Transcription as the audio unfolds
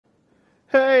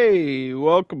Hey,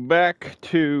 welcome back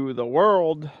to the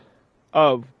world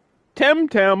of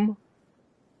Temtem,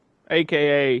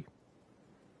 aka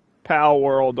Pal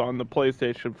World on the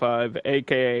PlayStation 5,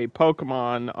 aka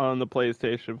Pokemon on the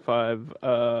PlayStation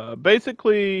 5.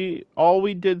 Basically, all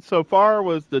we did so far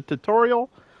was the tutorial,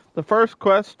 the first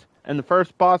quest, and the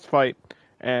first boss fight.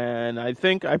 And I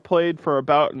think I played for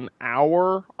about an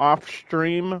hour off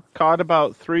stream, caught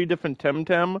about 3 different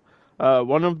Temtem.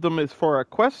 One of them is for a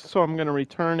quest, so I'm going to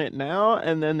return it now.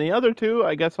 And then the other two,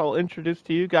 I guess I'll introduce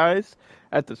to you guys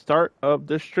at the start of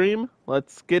the stream.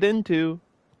 Let's get into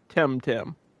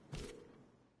Temtem.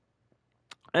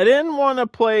 I didn't want to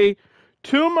play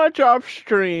too much off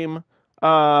stream,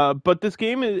 but this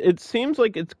game, it seems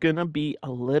like it's going to be a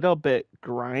little bit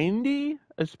grindy,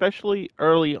 especially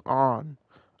early on.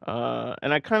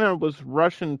 And I kind of was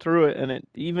rushing through it, and it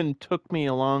even took me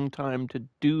a long time to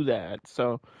do that.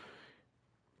 So,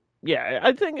 yeah,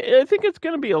 I think it's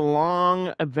going to be a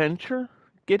long adventure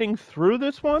getting through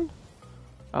this one,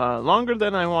 longer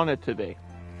than I want it to be.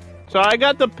 So I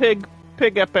got the pig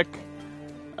epic,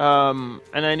 and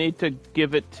I need to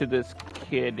give it to this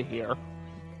kid here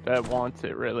that wants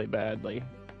it really badly.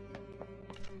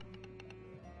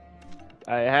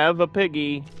 I have a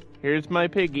piggy. Here's my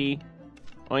piggy.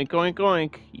 Oink, oink,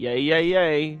 oink. Yay, yay,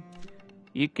 yay.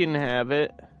 You can have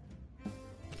it.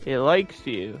 It likes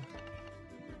you.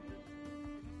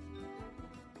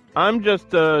 I'm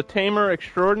just a tamer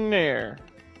extraordinaire.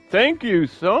 Thank you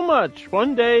so much.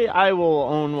 One day I will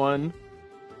own one.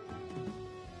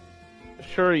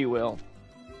 Sure you will.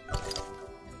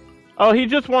 Oh, he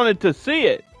just wanted to see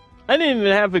it. I didn't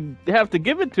even have to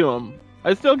give it to him.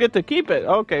 I still get to keep it.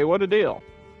 Okay, what a deal.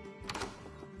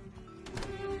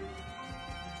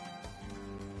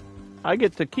 I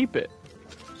get to keep it.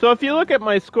 So if you look at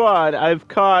my squad, I've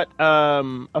caught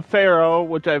a pharaoh,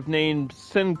 which I've named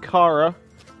Sin Cara.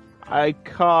 I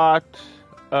caught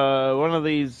one of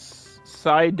these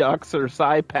Psyducks or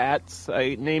Psypats.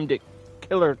 I named it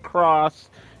Killer Cross,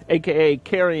 aka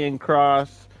Carrying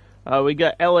Cross. We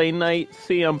got LA Knight,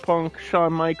 CM Punk,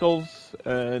 Shawn Michaels,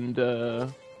 and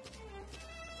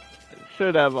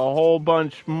should have a whole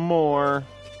bunch more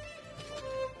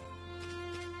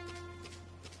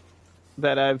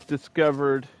that I've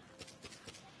discovered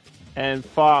and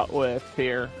fought with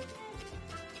here.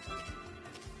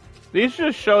 These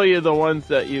just show you the ones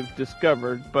that you've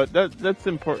discovered, but that's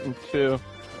important too.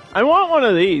 I want one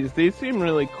of these. These seem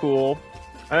really cool.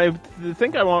 I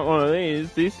think I want one of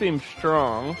these. These seem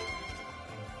strong.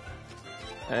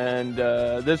 And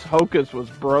this Hocus was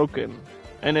broken.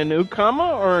 And an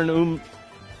Ukama or an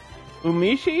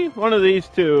Umishi? One of these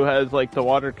two has like the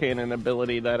water cannon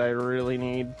ability that I really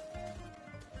need.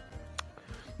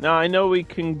 Now I know we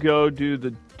can go do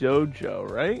the dojo,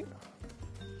 right?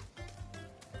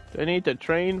 Do I need to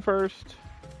train first?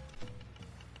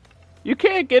 You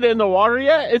can't get in the water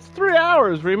yet. It's 3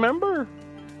 hours, remember?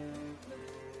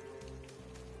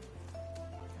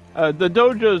 The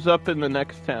dojo's up in the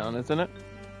next town, isn't it?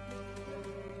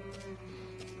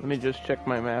 Let me just check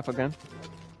my map again.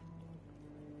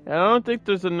 I don't think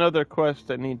there's another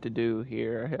quest I need to do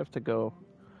here. I have to go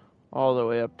all the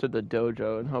way up to the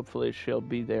dojo, and hopefully she'll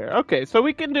be there. Okay, so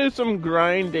we can do some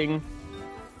grinding.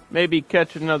 Maybe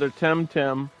catch another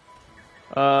Temtem.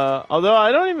 Although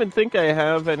I don't even think I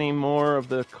have any more of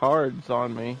the cards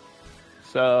on me.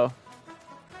 So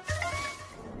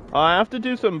I'll have to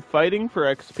do some fighting for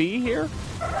XP here.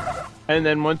 And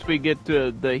then once we get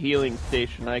to the healing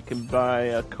station, I can buy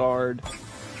a card.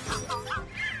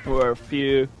 Or a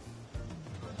few.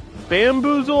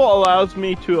 Bamboozle allows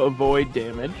me to avoid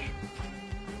damage.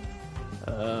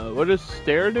 What does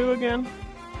Stare do again?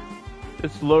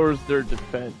 This lowers their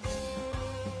defense.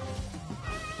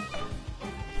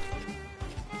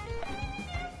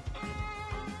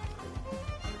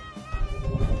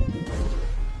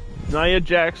 Nia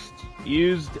Jax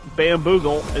used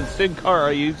Bamboozle and Sin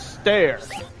Cara used Stare.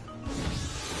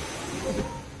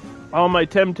 All my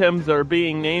Temtems are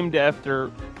being named after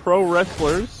pro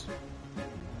wrestlers.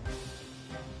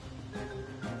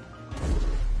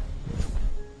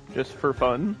 Just for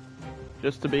fun.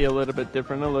 Just to be a little bit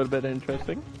different, a little bit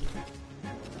interesting.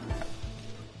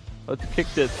 Let's kick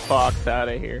this fox out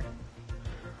of here.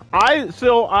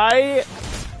 I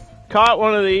caught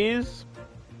one of these,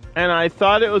 and I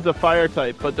thought it was a fire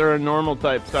type, but they're a normal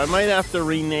type, so I might have to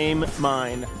rename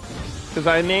mine. Because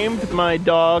I named my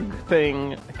dog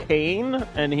thing Kane,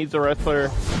 and he's a wrestler.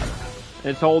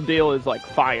 His whole deal is like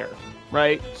fire,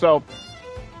 right? So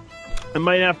I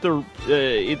might have to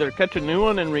either catch a new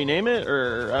one and rename it,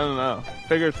 or I don't know,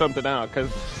 figure something out.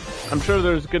 Because I'm sure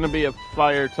there's going to be a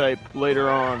fire type later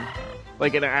on.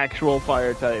 like an actual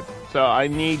fire type. So I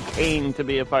need Kane to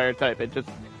be a fire type. It just,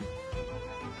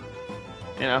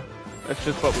 you know, that's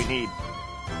just what we need.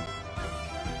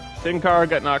 Sin Cara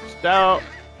got knocked out.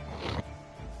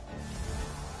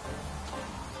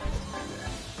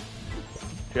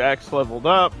 Jax leveled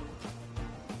up.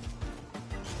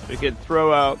 We could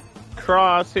throw out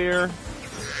Cross here.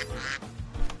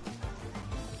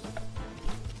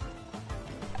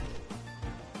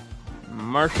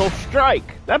 Martial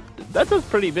Strike. That does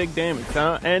pretty big damage,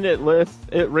 huh? And it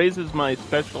raises my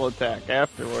special attack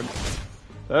afterwards.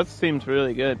 That seems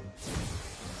really good.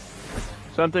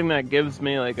 Something that gives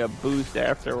me like a boost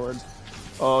afterwards.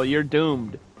 Oh, you're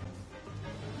doomed.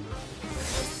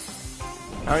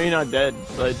 How are you not dead?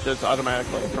 Like just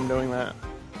automatically from doing that.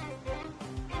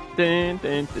 Dun,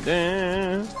 dun, dun,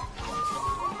 dun.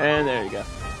 And there you go.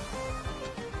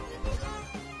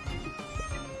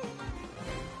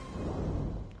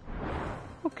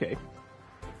 Okay.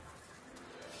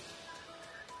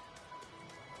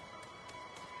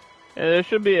 Yeah, there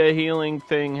should be a healing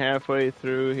thing halfway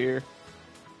through here.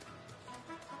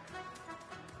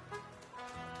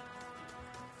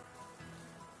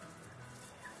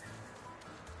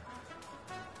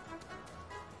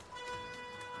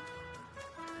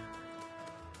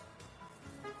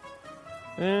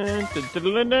 Dun, dun,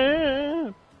 dun, dun,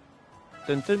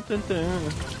 dun, dun, dun,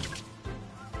 dun.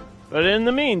 But in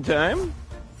the meantime,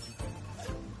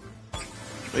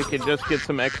 we could just get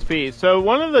some XP. So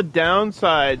one of the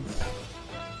downsides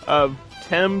of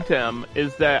Temtem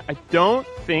is that I don't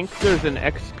think there's an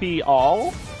XP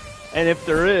all, and if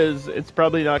there is, it's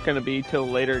probably not going to be till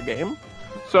later game.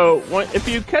 So if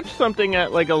you catch something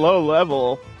at like a low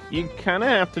level, you kind of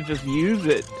have to just use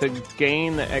it to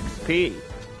gain the XP.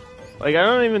 Like, I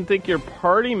don't even think your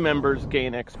party members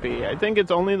gain XP. I think it's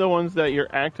only the ones that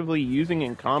you're actively using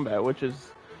in combat, which is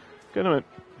gonna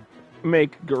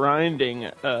make grinding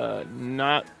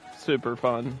not super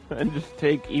fun and just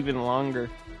take even longer.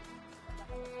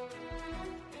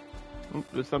 Oop,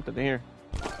 there's something here.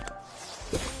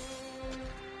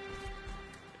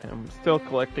 I'm still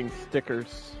collecting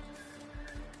stickers.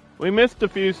 We missed a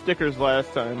few stickers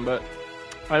last time, but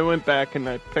I went back and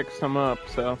I picked some up,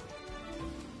 so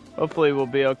hopefully we'll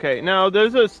be okay. Now,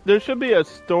 there should be a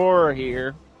store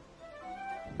here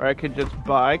where I could just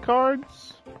buy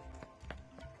cards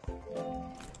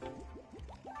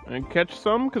and catch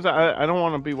some, because I don't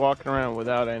want to be walking around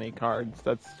without any cards.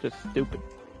 That's just stupid.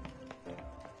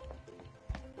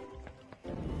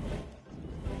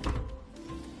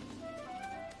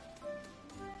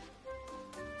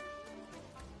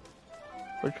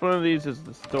 Which one of these is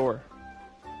the store?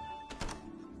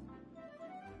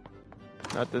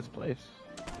 Not this place.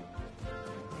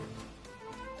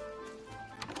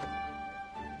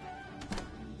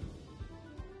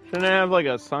 Shouldn't I have like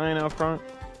a sign out front?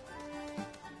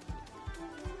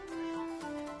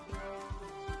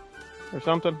 Or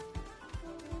something?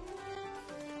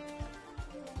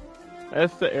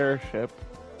 That's the airship.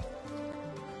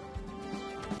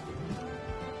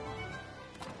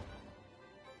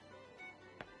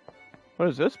 What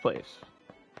is this place?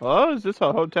 Hello? Is this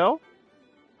a hotel?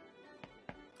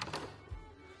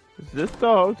 Is this the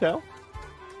hotel?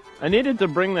 I needed to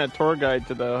bring that tour guide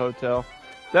to the hotel.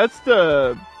 That's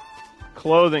the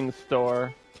clothing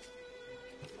store.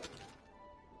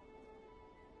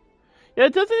 Yeah,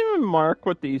 it doesn't even mark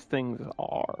what these things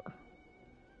are.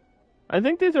 I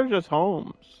think these are just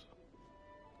homes.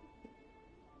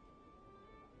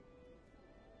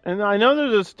 And I know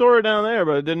there's a store down there,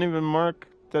 but it didn't even mark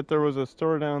that there was a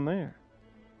store down there.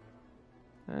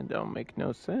 That don't make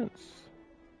no sense.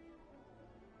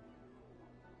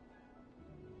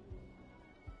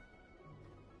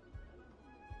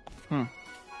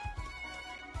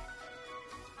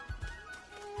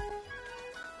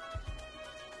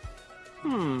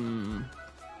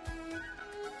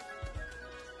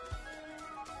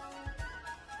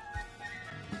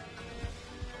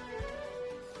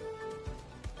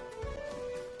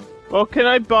 Well, can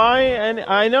I buy, and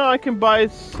I know I can buy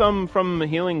some from the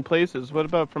healing places. What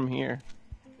about from here?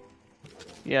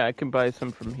 Yeah, I can buy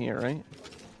some from here, right?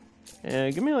 Yeah,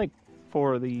 give me like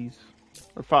 4 of these.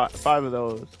 Or 5 of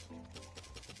those.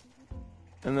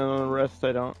 And then the rest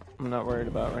I'm not worried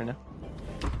about right now.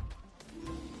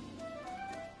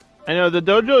 I know the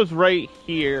dojo's right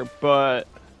here, but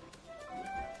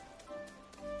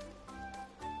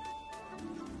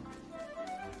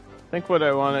I think what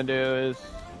I want to do is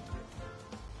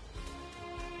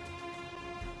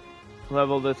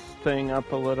level this thing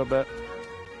up a little bit.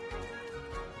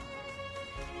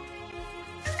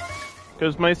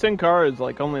 Because my Sin Cara is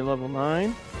like only level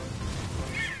 9.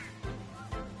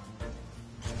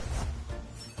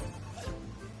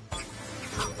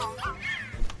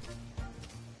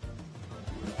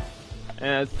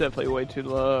 And it's definitely way too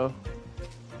low.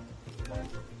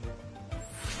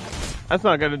 That's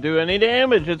not gonna do any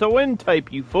damage. It's a wind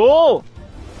type, you fool!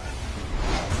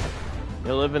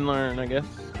 You live and learn, I guess.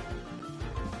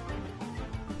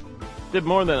 Did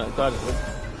more than I thought it would.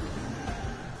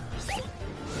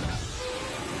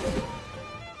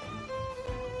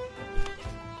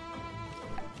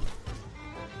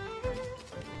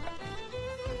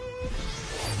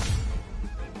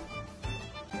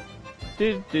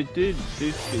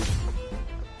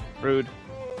 Rude.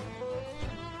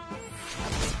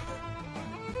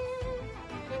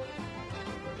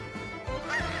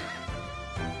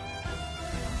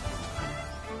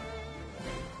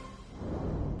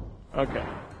 Okay.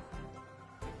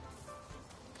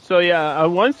 So yeah,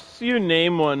 once you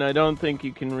name one, I don't think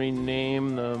you can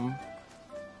rename them.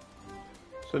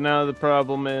 So now the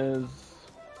problem is,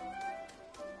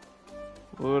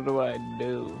 what do I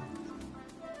do?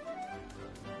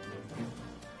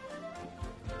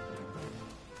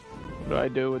 What do I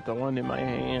do with the one in my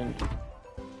hand?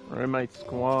 Or in my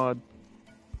squad?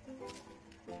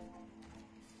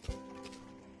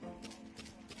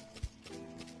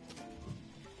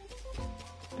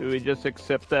 Do we just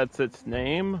accept that's its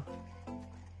name?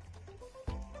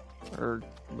 Or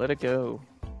let it go?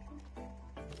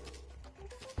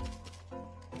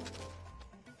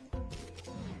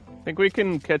 I think we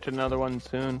can catch another one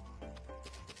soon.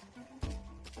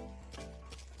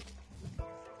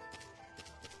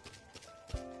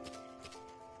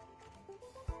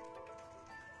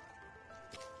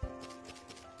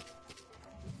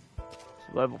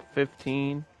 It's level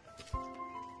 15.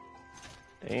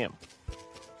 Damn.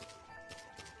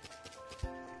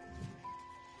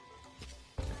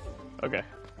 Okay.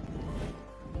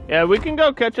 Yeah, we can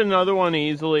go catch another one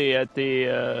easily at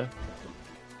the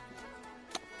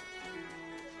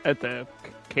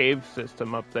cave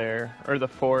system up there, or the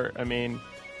fort. I mean,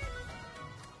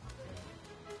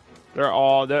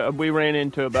 we ran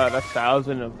into about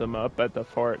 1,000 of them up at the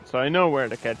fort, so I know where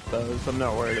to catch those. I'm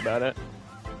not worried about it.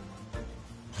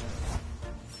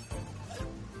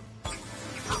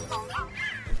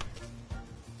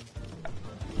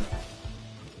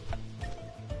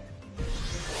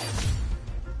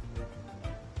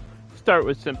 Start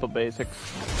with simple basics.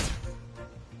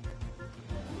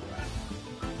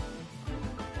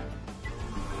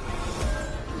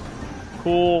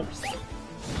 Cool.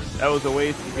 That was a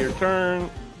waste of your turn.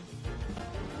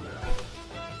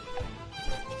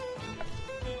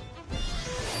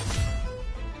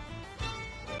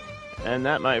 And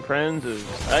that, my friends, is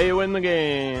how you win the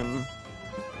game.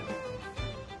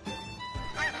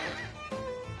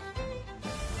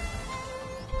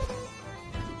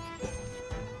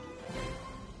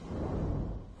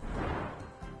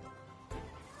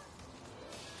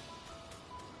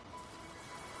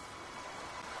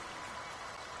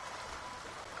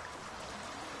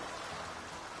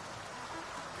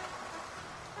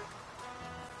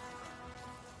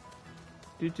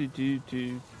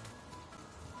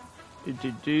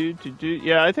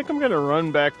 Yeah, I think I'm gonna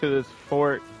run back to this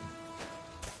fort.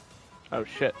 Oh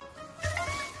shit.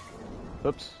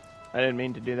 Oops. I didn't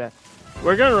mean to do that.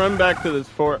 We're gonna run back to this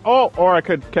fort. Oh, or I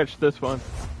could catch this one.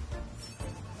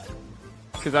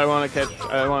 Because I want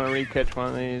to re-catch one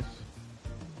of these.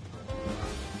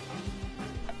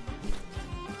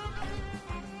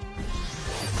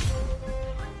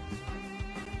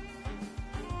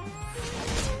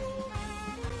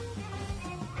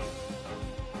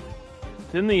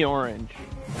 It's in the orange.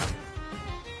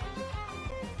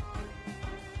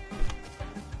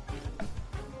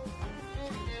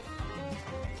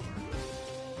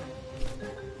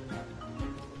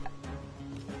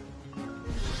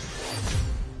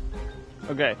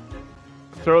 Okay.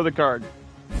 Throw the card.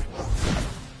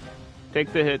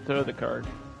 Take the hit, throw the card.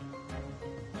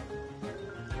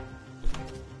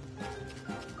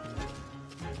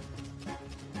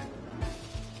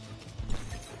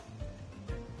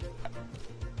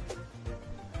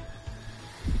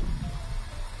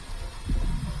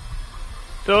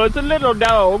 So it's a little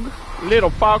dog,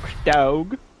 little fox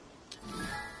dog.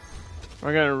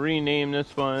 We're gonna rename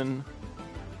this one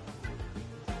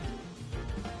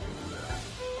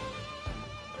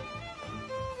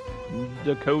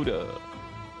Dakota.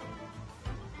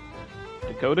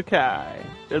 Dakota Kai.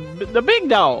 The big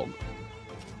dog.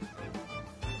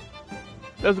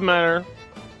 Doesn't matter.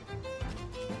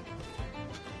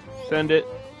 Send it.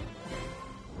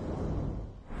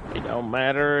 It don't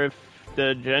matter if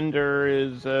the gender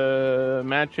is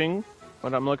matching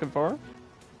what I'm looking for.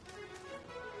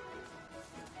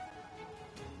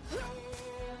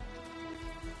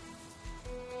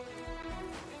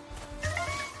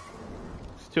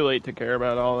 It's too late to care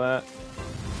about all that.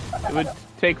 It would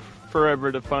take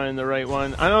forever to find the right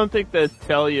one. I don't think they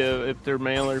tell you if they're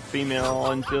male or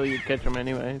female until you catch them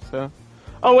anyway, so...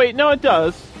 Oh wait, no it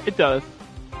does. It does.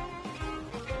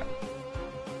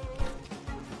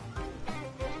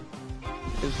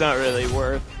 It's not really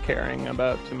worth caring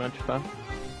about too much though.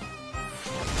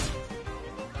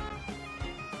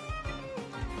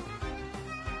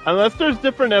 Unless there's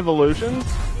different evolutions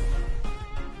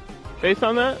based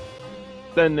on that,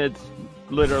 then it's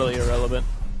literally irrelevant.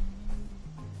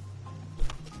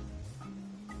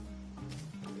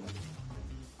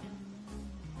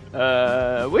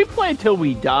 We play till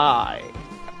we die.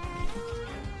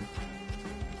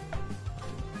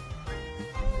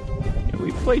 Yeah,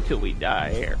 we play till we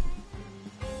die here.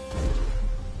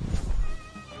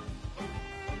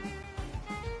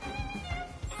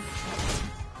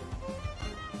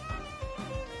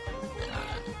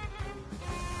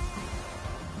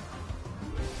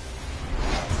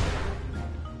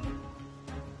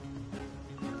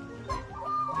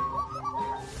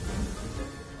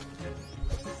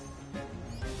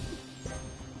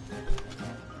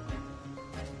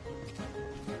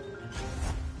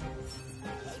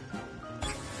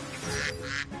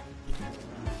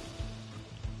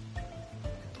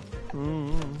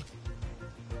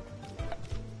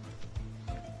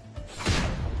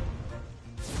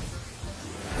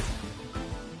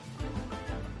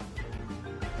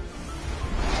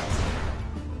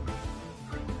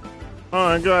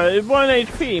 Oh my god, it's 1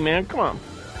 HP, man, come on.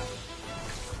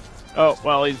 Oh,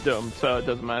 well, he's doomed, so it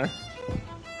doesn't matter.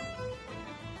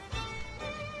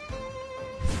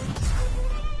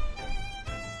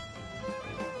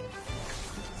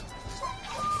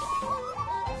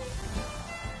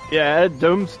 Yeah, that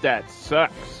doom stat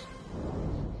sucks.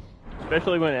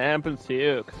 Especially when it happens to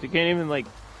you, because you can't even, like,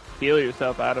 heal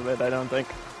yourself out of it, I don't think.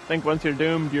 I think once you're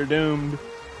doomed, you're doomed.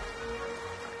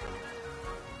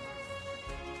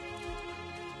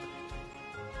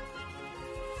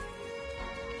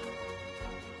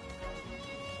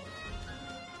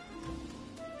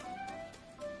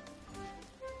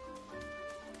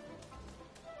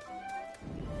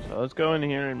 So let's go in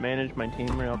here and manage my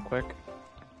team real quick.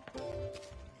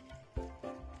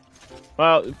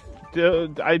 Well,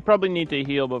 I probably need to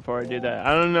heal before I do that.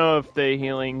 I don't know if the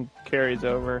healing carries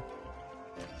over.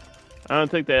 I don't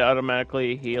think they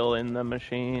automatically heal in the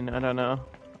machine. I don't know.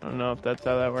 I don't know if that's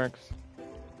how that works.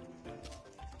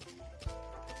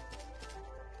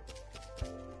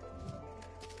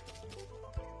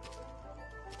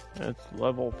 That's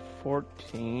level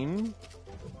 14.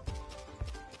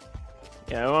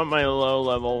 Yeah, I want my low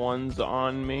level ones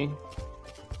on me.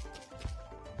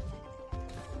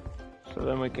 So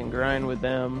then we can grind with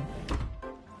them.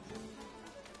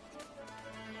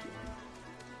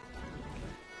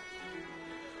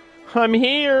 I'm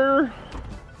here!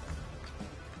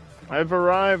 I've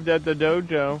arrived at the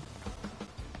dojo.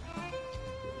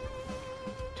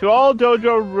 To all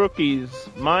dojo rookies,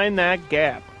 mind that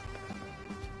gap.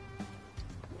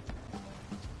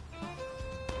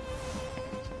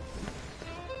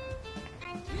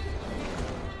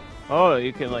 Oh,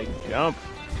 you can like jump.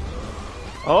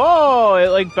 Oh, it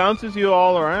like bounces you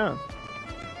all around.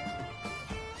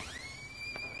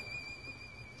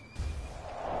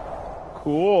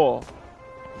 Cool.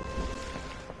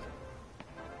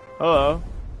 Hello.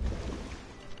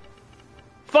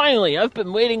 Finally, I've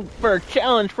been waiting for a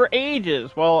challenge for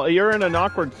ages. Well, you're in an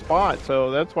awkward spot,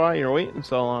 so that's why you're waiting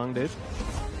so long, dude.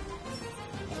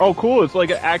 Oh, cool. It's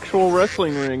like an actual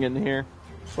wrestling ring in here.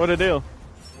 What a deal.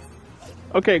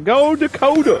 Okay, go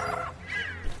Dakota.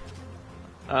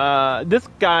 This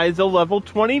guy's a level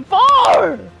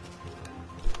 24!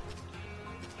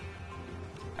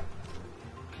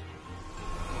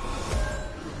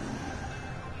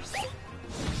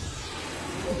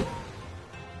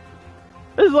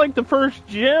 This is like the first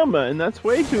gym, and that's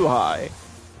way too high.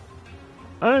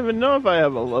 I don't even know if I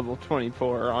have a level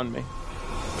 24 on me.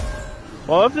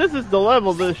 Well, if this is the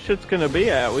level this shit's gonna be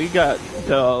at, we got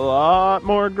a lot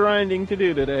more grinding to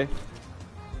do today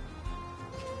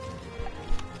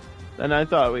than I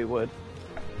thought we would.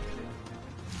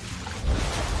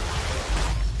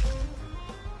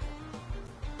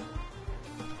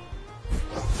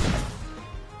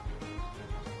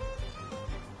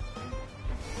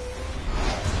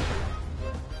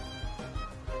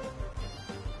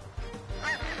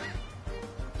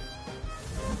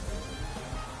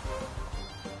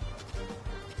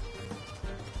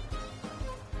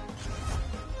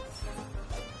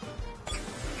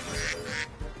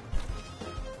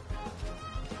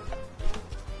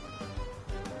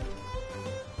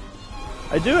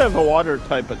 I do have a water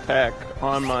type attack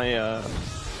on my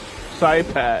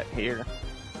Psypat here.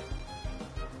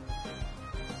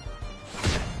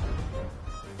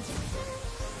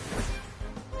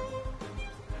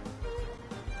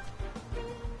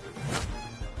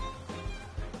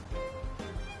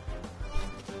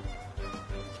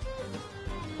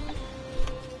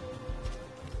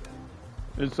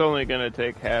 It's only gonna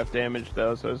take half damage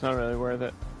though, so it's not really worth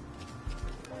it.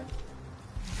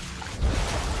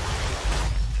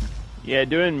 Yeah,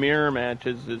 doing mirror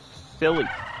matches is silly.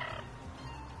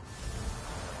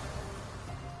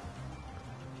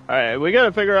 Alright, we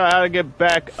gotta figure out how to get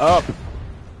back up.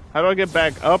 How do I get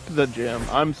back up the gym?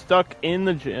 I'm stuck in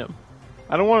the gym.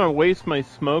 I don't want to waste my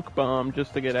smoke bomb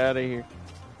just to get out of here.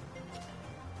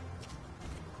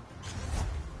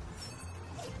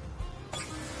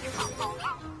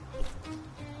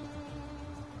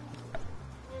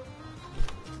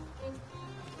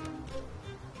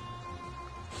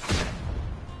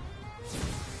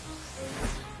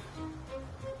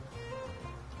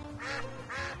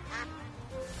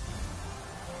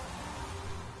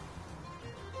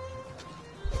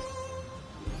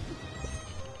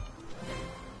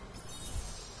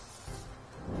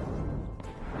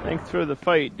 Thanks for the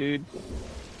fight, dude.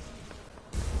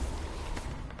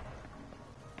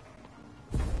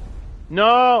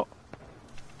 No!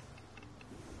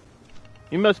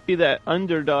 You must be that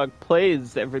underdog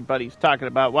plays everybody's talking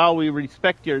about. While we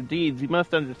respect your deeds, you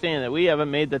must understand that we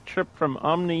haven't made the trip from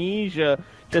Amnesia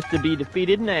just to be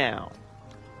defeated now.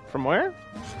 From where?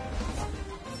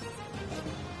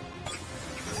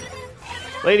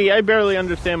 Lady, I barely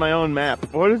understand my own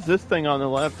map. What is this thing on the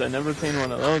left? I've never seen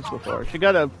one of those before. She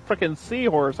got a frickin'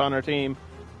 seahorse on her team.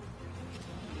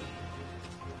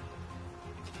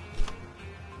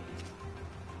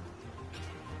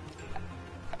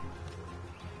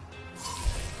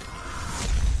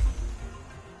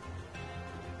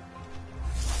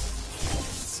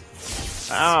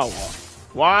 Ow.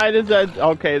 Why did that...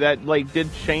 Okay, that, like,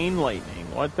 did chain lightning.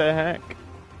 What the heck?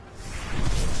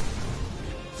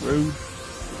 Rude.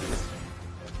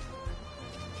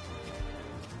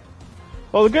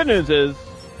 Well, the good news is,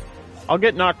 I'll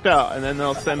get knocked out, and then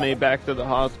they'll send me back to the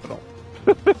hospital.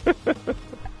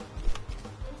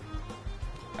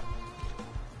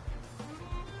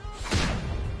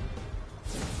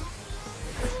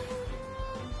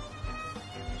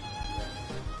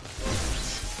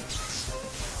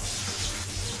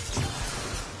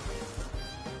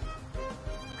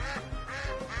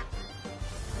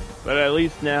 But at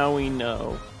least now we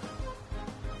know.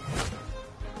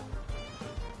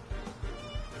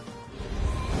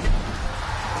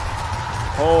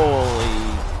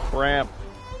 Holy crap.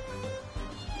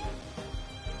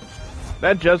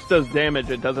 That just does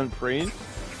damage, it doesn't freeze.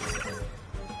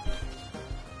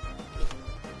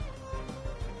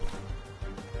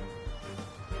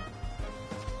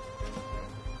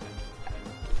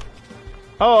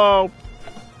 Hello!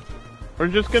 We're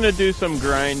just gonna do some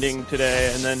grinding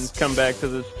today and then come back to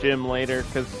this gym later,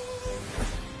 because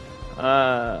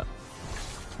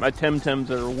my Temtems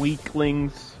are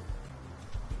weaklings.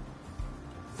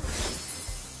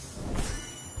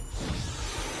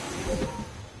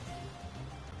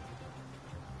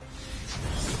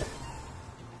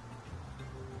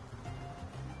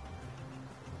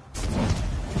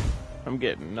 I'm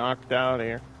getting knocked out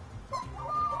here.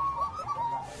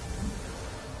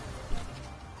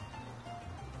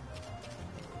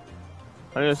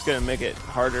 I'm just gonna make it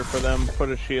harder for them, put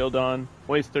a shield on,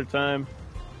 waste their time.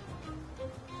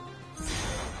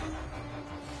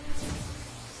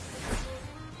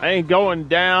 I ain't going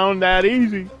down that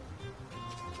easy.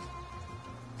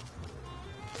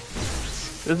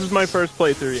 This is my first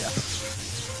playthrough,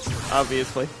 yeah.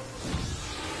 Obviously.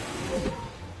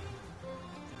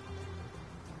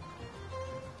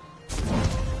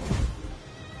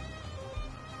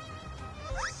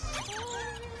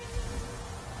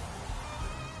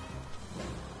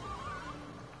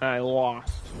 I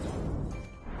lost.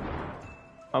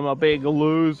 I'm a big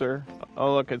loser.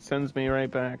 Oh look, it sends me right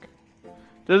back.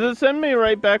 Does it send me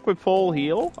right back with full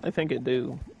heal? I think it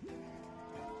do.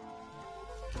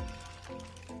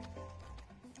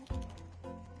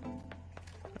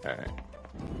 Alright.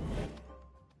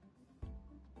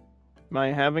 Am I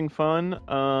having fun?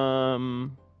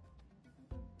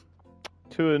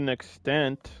 To an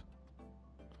extent.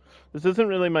 This isn't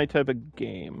really my type of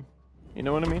game. You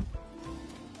know what I mean?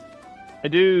 I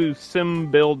do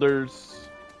sim builders,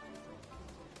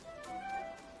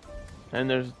 and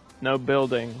there's no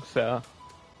building, so.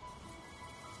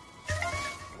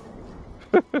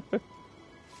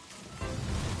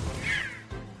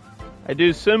 I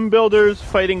do sim builders,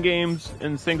 fighting games,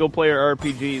 and single player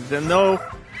RPGs, and though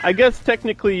I guess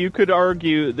technically you could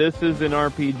argue this is an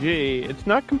RPG, it's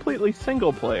not completely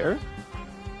single player.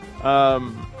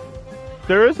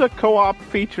 There is a co-op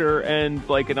feature and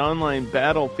like an online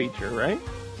battle feature, right?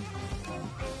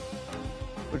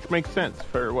 Which makes sense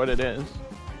for what it is.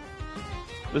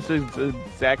 This is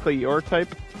exactly your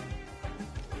type.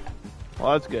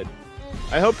 Well, that's good.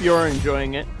 I hope you're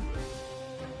enjoying it.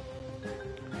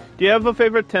 Do you have a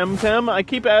favorite Temtem? I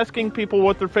keep asking people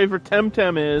what their favorite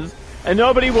Temtem is, and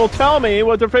nobody will tell me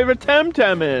what their favorite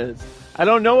Temtem is. I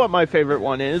don't know what my favorite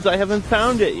one is. I haven't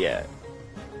found it yet.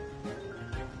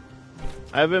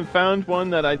 I haven't found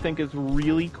one that I think is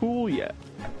really cool yet.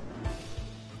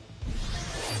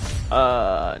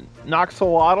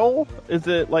 Noxolotl? Is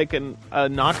it like a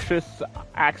noxious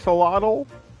axolotl?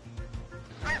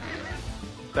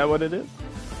 Is that what it is?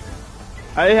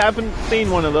 I haven't seen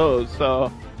one of those,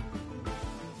 so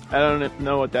I don't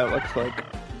know what that looks like.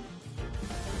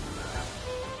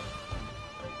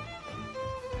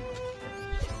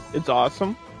 It's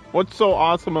awesome. What's so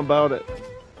awesome about it?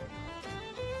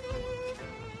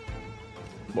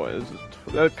 Boy,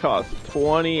 that costs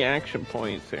 20 action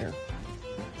points here.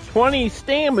 20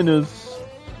 staminas.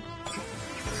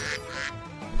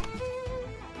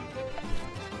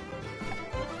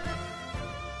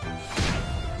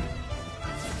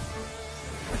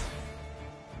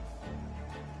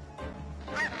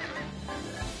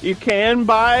 You can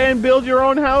buy and build your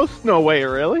own house? No way,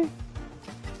 really?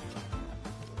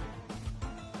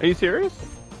 Are you serious?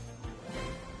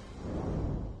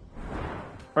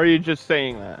 Or are you just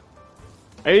saying that?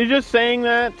 Are you just saying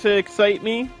that to excite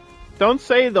me? Don't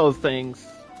say those things.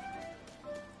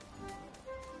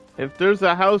 If there's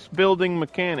a house building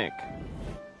mechanic,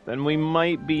 then we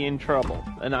might be in trouble.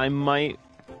 And I might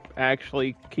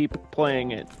actually keep playing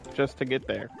it just to get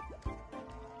there.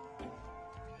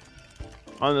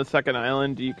 On the second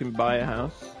island, you can buy a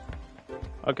house.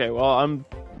 Okay, well,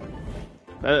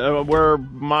 we're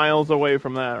miles away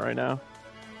from that right now.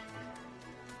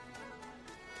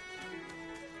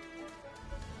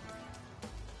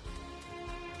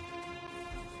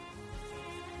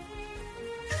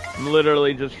 I'm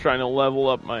literally just trying to level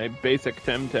up my basic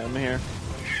Temtem here.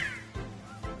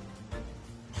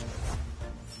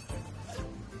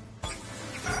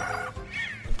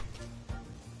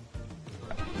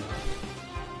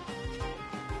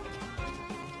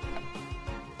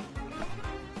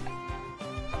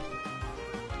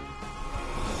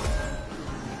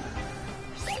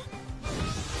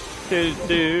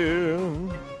 Do.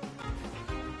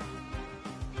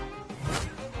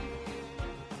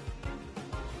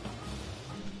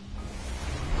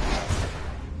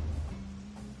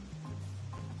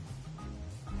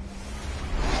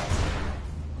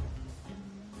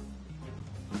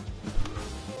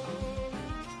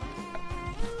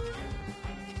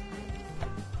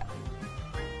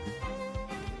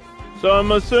 So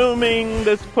I'm assuming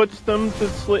this puts them to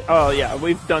sleep. Oh yeah,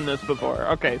 we've done this before.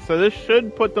 Okay, so this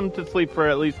should put them to sleep for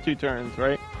at least 2 turns,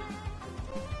 right?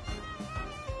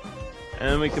 And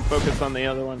then we can focus on the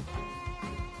other one.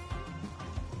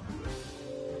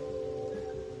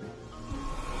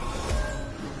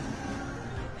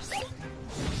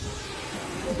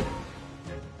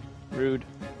 Rude.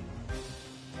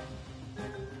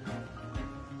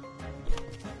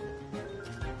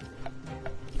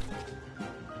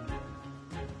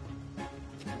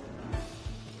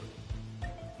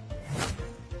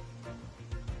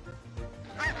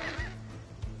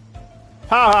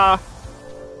 Ha ha!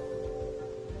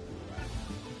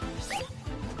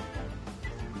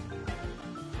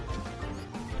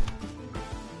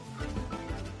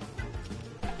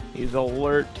 He's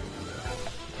alert.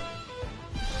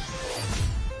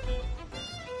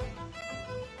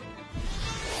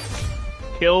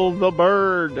 Kill the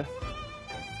bird.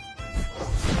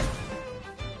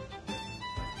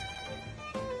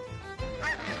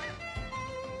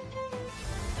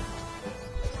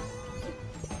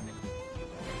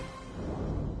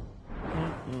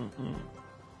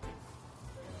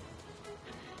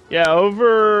 Yeah,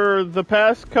 over the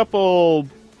past couple,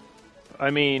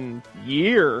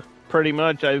 year, pretty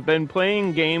much, I've been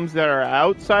playing games that are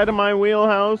outside of my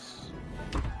wheelhouse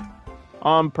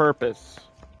on purpose.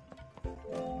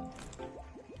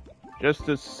 Just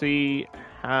to see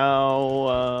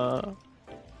how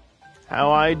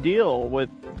I deal with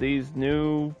these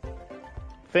new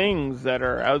things that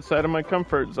are outside of my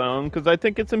comfort zone, because I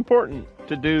think it's important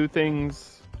to do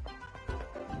things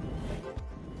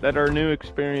that are new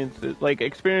experiences, like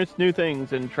experience new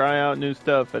things and try out new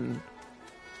stuff. And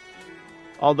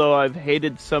although I've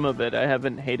hated some of it, I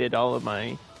haven't hated all of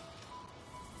my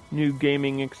new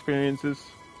gaming experiences.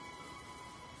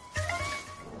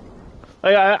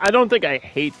 Like, I don't think I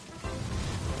hate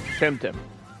Temtem.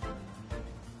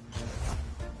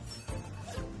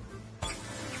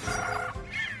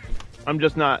 I'm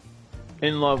just not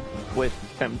in love with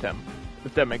Temtem,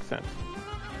 if that makes sense.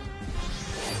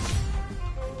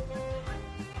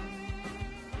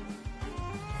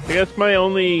 I guess my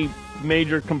only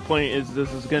major complaint is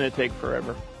this is gonna take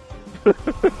forever. This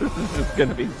is just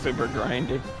gonna be super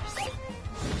grindy.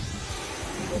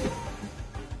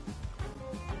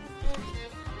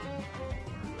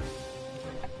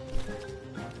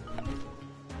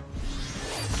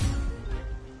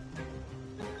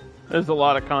 There's a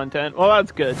lot of content. Well,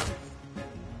 that's good.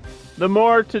 The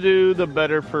more to do, the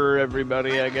better for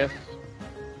everybody, I guess.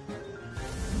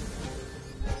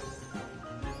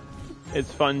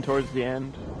 It's fun towards the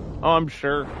end. Oh, I'm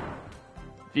sure.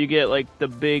 If you get, like, the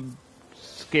big,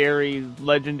 scary,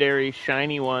 legendary,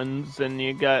 shiny ones, and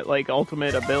you got, like,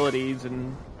 ultimate abilities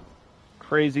and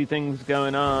crazy things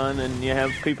going on, and you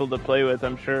have people to play with,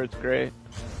 I'm sure it's great.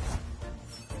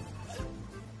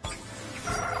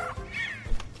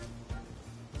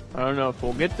 I don't know if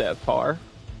we'll get that far.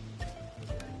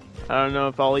 I don't know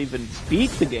if I'll even beat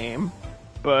the game,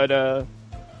 but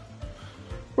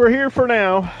we're here for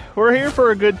now. We're here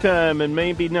for a good time, and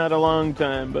maybe not a long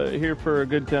time, but here for a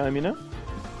good time, you know?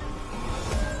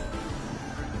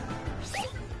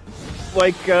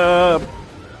 Like, a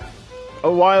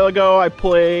while ago I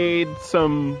played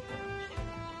some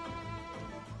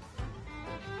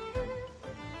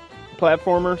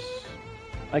platformers.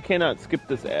 I cannot skip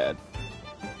this ad.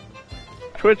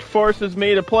 Twitch forces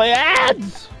me to play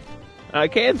ads! I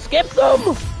can't skip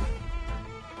them!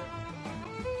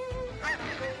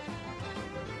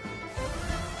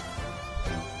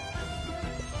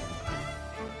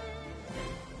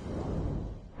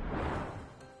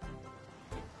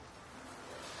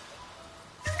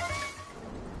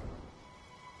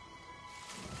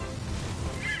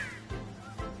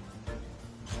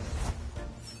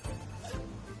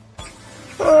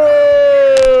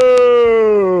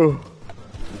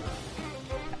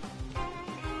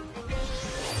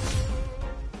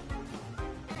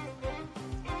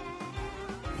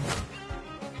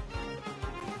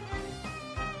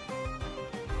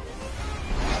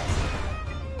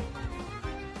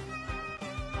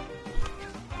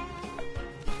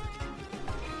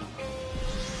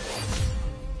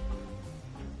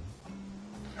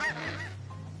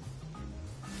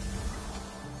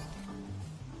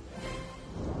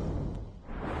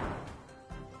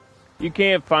 You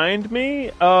can't find me?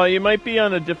 Oh, you might be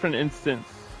on a different instance.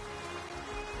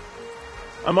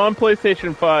 I'm on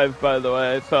PlayStation 5, by the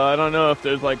way, so I don't know if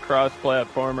there's like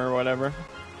cross-platform or whatever.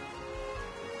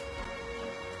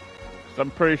 I'm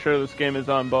pretty sure this game is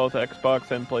on both Xbox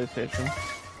and PlayStation.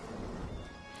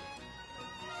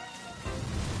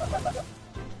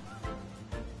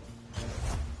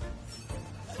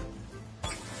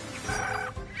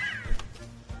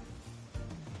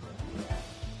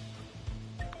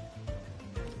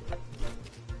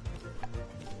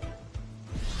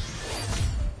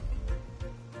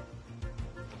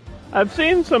 I've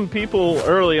seen some people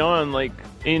early on, like,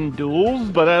 in duels,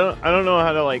 but I don't know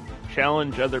how to, like,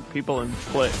 challenge other people and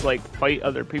play, like, fight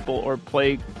other people or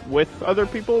play with other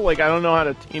people. Like, I don't know how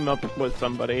to team up with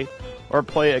somebody or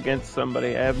play against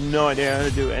somebody. I have no idea how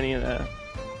to do any of that.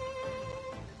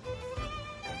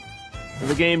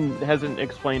 The game hasn't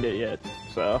explained it yet,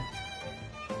 so...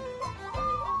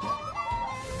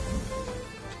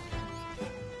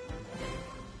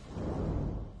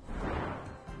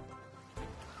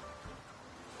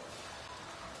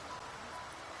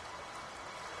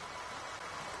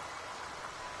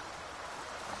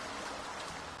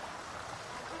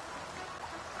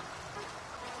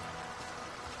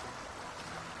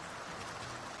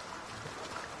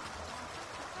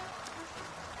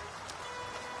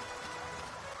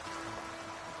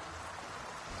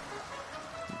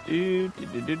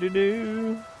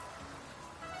 Do.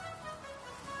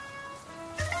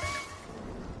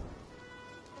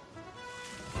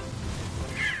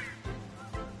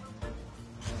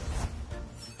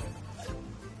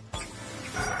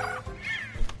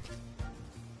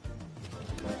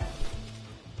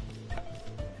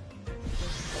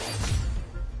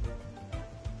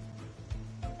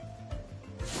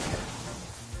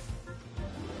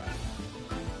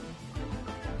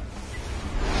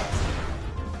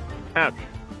 Ouch.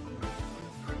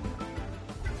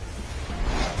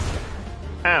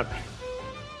 Ouch.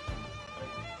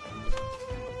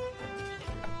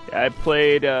 Yeah, I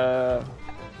played,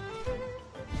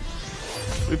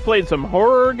 we played some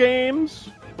horror games,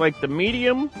 like The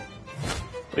Medium.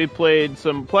 We played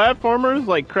some platformers,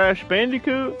 like Crash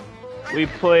Bandicoot. We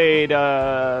played,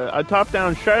 a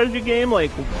top-down strategy game,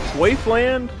 like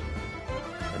Wasteland.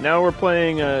 And now we're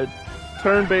playing a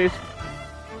turn-based,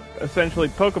 essentially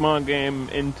Pokemon game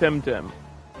in Temtem.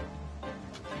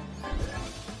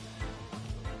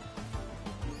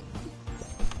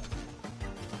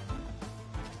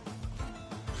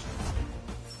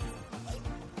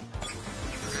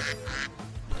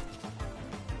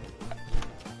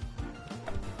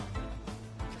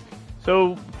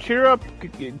 So, cheer up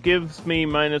gives me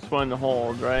 -1 to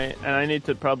hold, right? And I need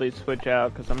to probably switch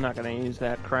out because I'm not going to use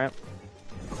that crap.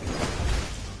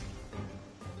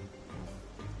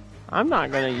 I'm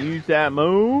not going to use that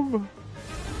move.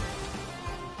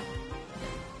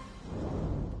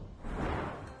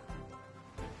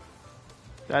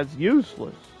 That's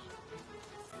useless.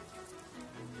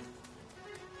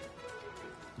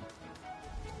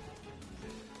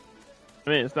 I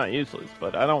mean, it's not useless,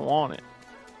 but I don't want it.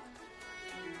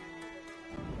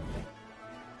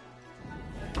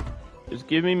 Just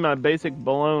give me my basic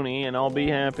baloney and I'll be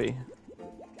happy.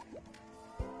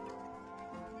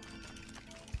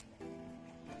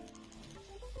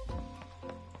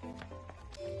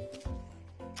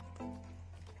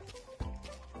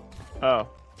 Oh,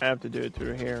 I have to do it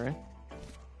through here,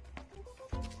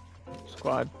 right?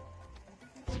 Squad.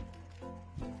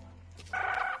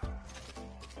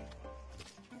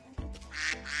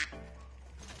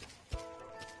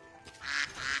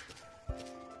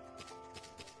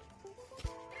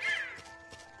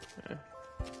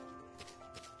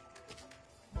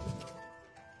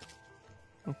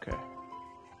 Okay.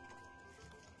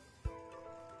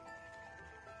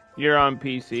 You're on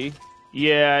PC.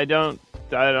 Yeah, I don't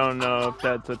know if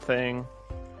that's a thing.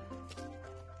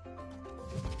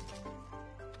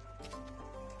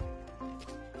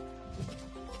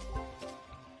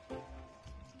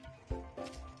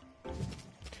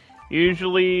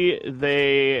 Usually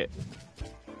they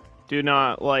do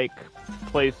not like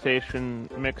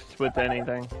PlayStation mixed with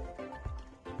anything.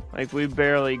 Like, we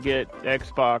barely get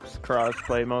Xbox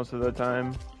crossplay most of the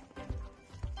time.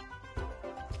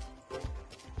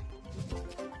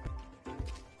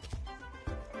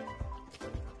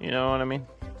 You know what I mean?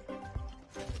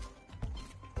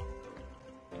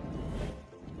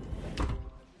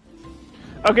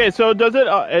 Okay, so does it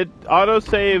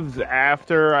auto-saves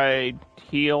after I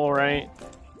heal, right?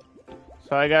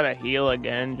 So I gotta heal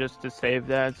again just to save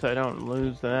that so I don't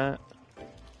lose that.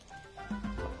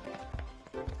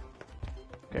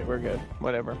 Okay, we're good.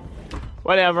 Whatever.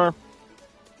 Whatever.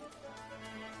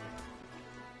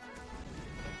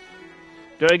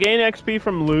 Do I gain XP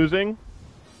from losing?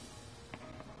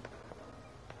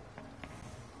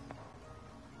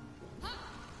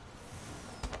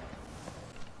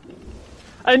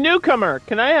 A newcomer!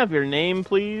 Can I have your name,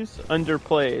 please? Under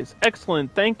plays.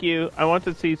 Excellent, thank you. I want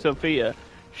to see Sophia.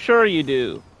 Sure you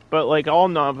do. But like all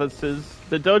novices,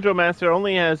 the Dojo Master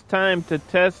only has time to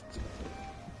test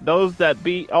those that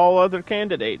beat all other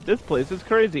candidates. This place is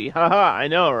crazy. Haha, I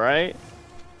know, right?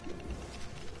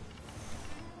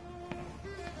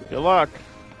 Good luck.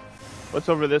 What's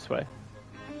over this way?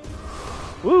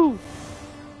 Woo!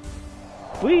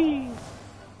 Whee!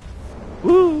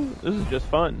 Woo! This is just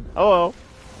fun. Hello.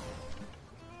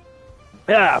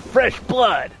 Ah, fresh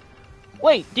blood!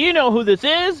 Wait, do you know who this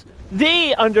is?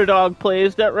 The underdog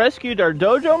plays that rescued our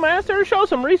Dojo Master? Show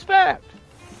some respect!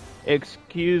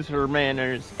 Excuse her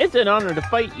manners. It's an honor to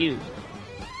fight you.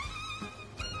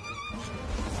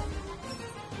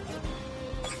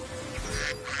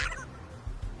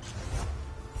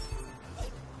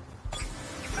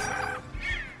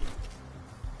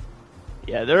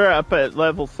 Yeah, they're up at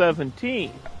level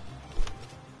 17.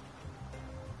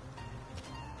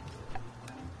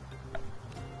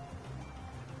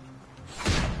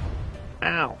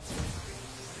 Ow.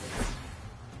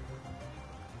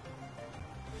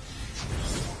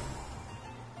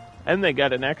 And they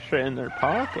got an extra in their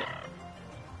pocket.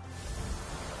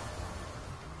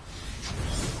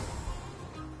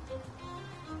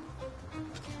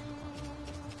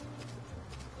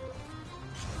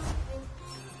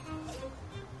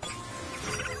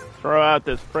 Throw out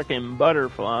this frickin'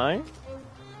 butterfly.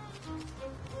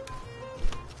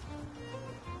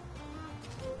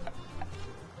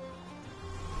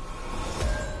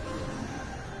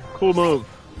 Cool move.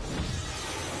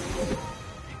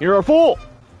 You're a fool!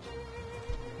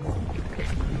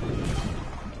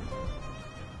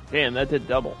 Damn, that did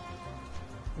double.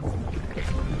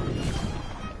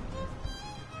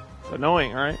 It's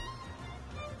annoying, right?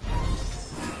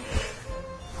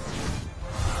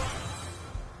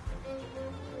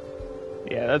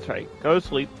 Yeah, that's right. Go to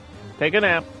sleep. Take a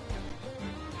nap.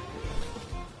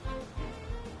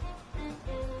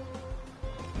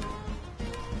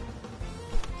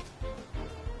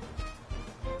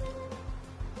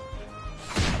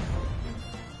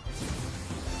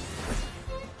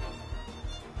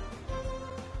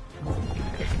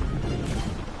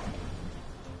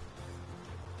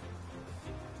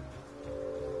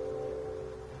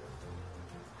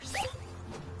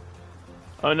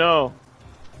 Oh no.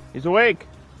 He's awake.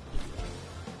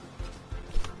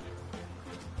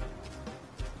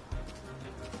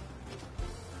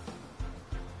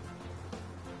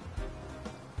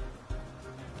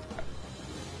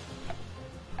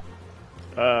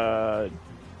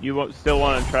 You still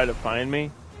want to try to find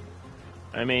me?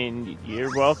 I mean,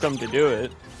 you're welcome to do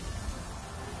it.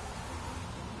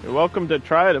 You're welcome to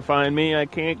try to find me. I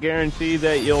can't guarantee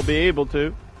that you'll be able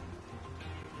to.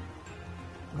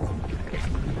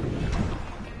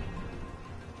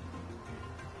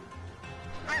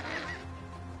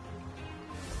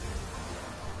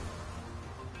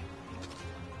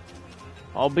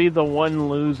 I'll be the one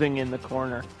losing in the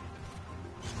corner.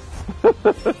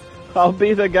 I'll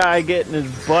be the guy getting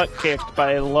his butt kicked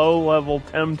by low-level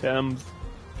Temtems.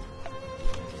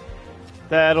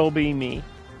 That'll be me.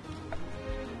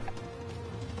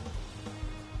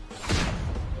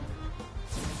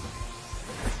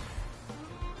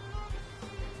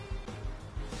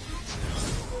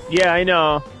 Yeah, I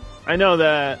know. I know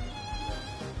that.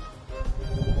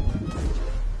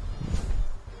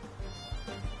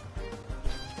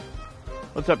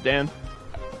 What's up, Dan?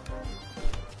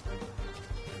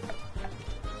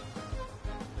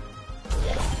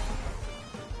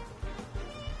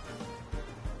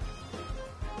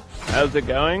 How's it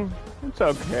going? It's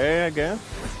okay, I guess.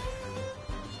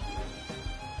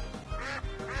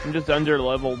 I'm just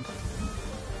under-leveled.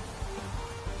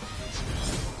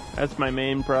 That's my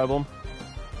main problem.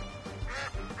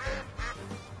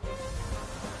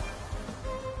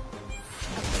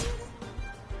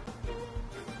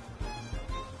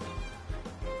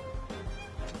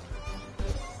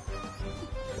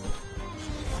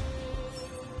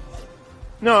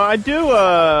 No, I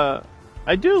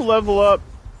do level up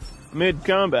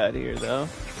mid-combat here, though.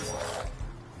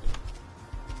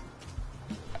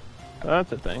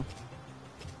 That's a thing.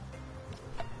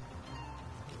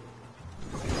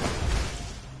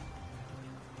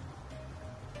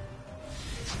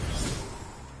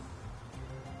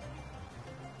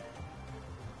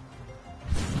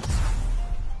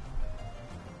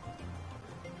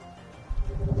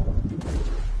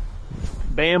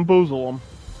 Bamboozle him.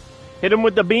 Hit him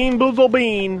with the bean boozle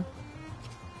bean.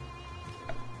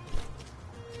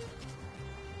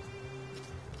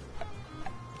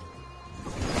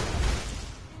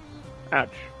 Ouch.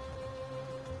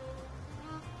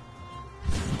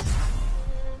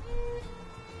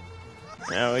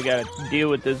 Now we gotta deal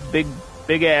with this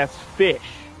big ass fish.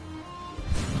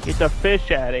 Get the fish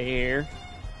out of here.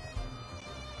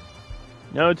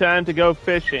 No time to go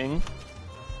fishing.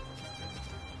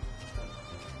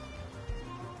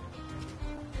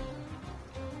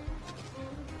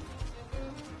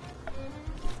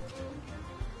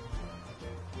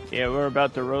 Yeah, we're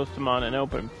about to roast him on an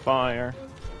open fire.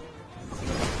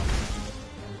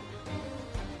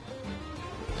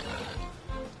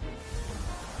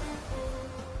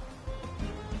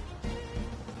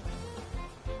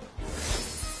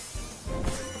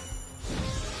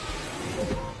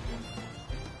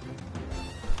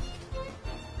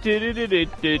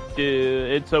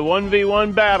 It's a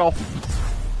 1v1 battle.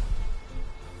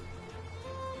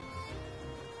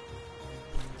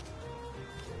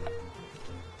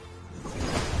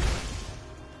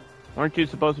 Aren't you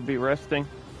supposed to be resting?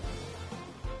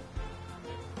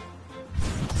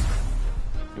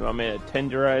 You want me to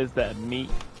tenderize that meat?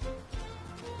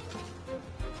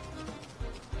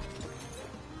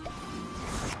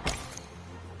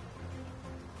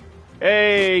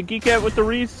 Hey, Geekette with the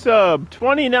resub.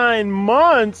 29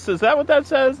 months? Is that what that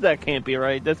says? That can't be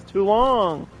right. That's too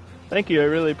long. Thank you. I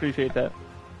really appreciate that.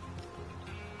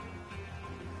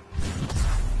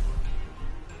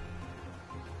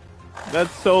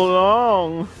 That's so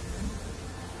long.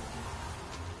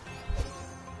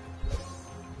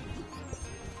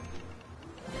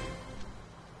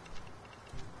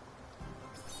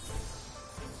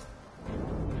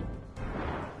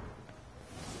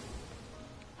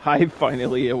 I'm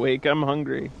finally awake. I'm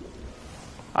hungry.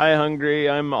 Hi, hungry.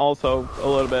 I'm also a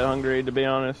little bit hungry, to be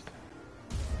honest.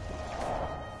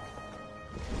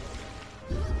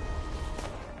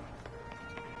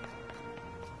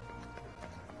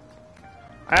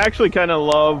 I actually kind of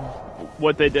love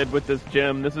what they did with this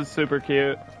gym. This is super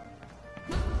cute.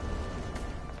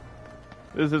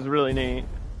 This is really neat.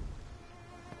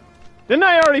 Didn't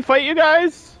I already fight you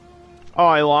guys? Oh,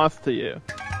 I lost to you.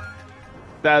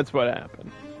 That's what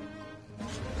happened.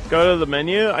 Go to the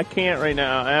menu? I can't right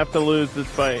now. I have to lose this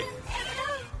fight.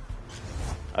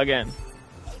 Again.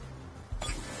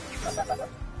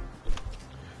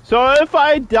 So if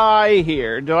I die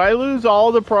here, do I lose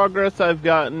all the progress I've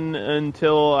gotten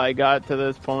until I got to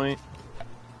this point?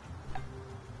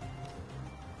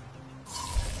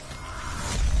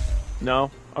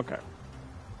 No? Okay.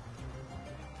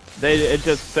 It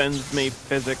just sends me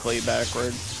physically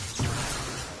backwards.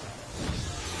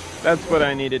 That's what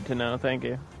I needed to know, thank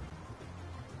you.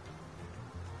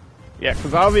 Yeah,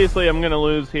 because obviously I'm going to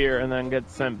lose here and then get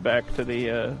sent back to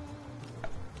the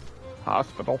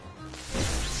hospital.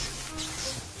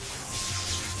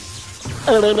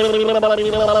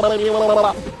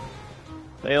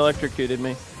 They electrocuted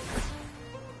me.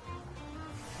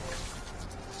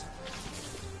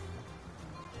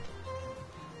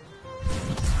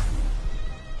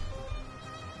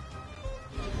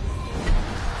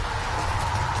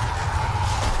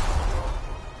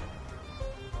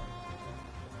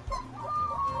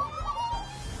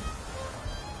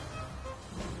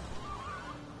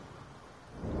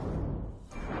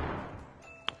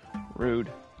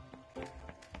 Rude.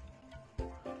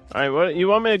 Alright, what you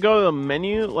want me to go to the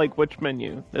menu? Like which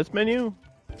menu? This menu?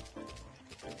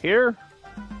 Here?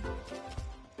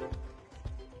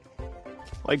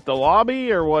 Like the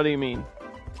lobby, or what do you mean?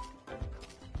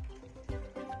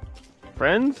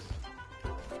 Friends?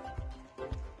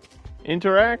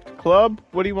 Interact? Club?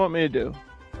 What do you want me to do?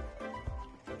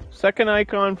 Second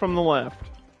icon from the left.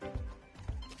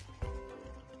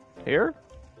 Here?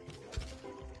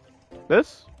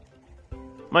 This?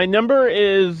 My number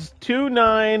is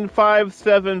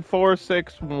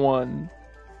 2957461. Is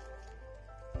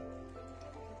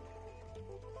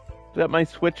that my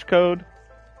Switch code?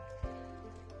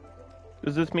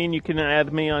 Does this mean you can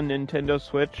add me on Nintendo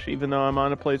Switch even though I'm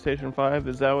on a PlayStation 5?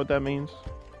 Is that what that means?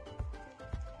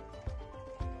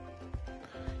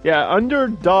 Yeah,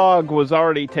 Underdog was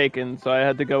already taken, so I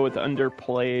had to go with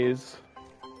Underplays.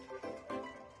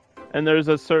 And there's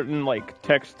a certain, like,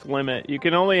 text limit. You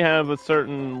can only have a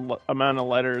certain amount of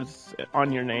letters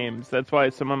on your names. That's why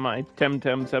some of my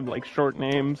Temtems have, like, short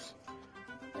names.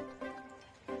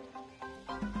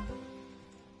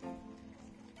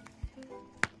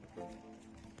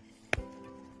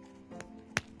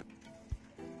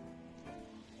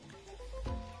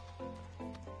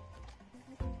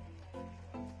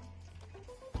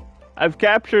 I've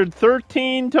captured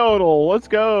 13 total. Let's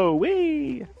go.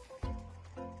 Whee!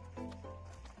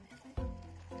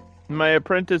 My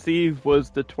Apprentice Eve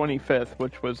was the 25th,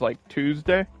 which was like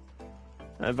Tuesday.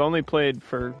 I've only played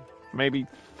for maybe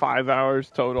 5 hours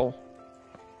total.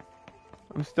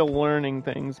 I'm still learning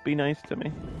things. Be nice to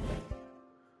me.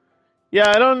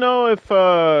 Yeah, I don't know if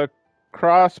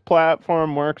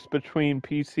cross-platform works between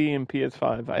PC and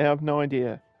PS5. I have no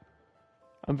idea.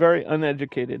 I'm very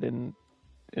uneducated in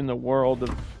the world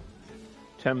of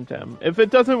Temtem. If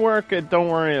it doesn't work, don't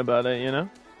worry about it, you know?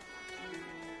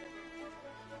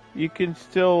 You can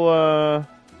still,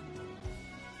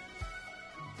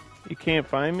 you can't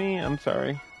find me? I'm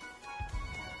sorry.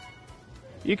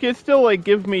 You can still, like,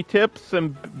 give me tips,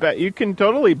 and you can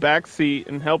totally backseat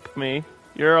and help me.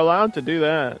 You're allowed to do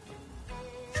that.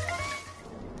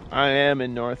 I am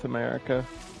in North America.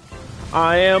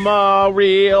 I am a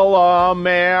real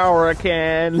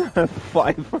American.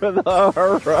 Fight for the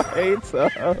rights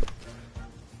of...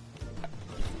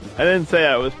 I didn't say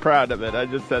I was proud of it. I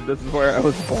just said this is where I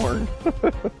was born.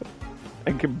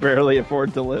 I can barely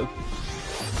afford to live.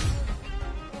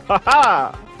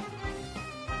 Ha-ha!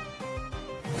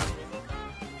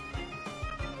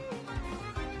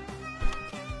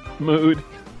 Mood.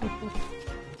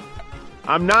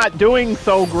 I'm not doing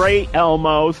so great,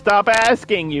 Elmo. Stop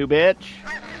asking, you bitch.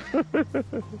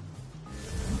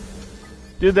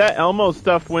 Dude, that Elmo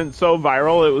stuff went so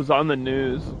viral, it was on the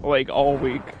news, like, all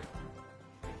week.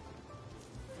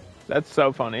 That's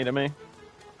so funny to me.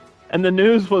 And the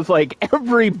news was like,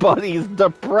 everybody's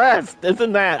depressed.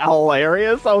 Isn't that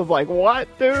hilarious? I was like, what,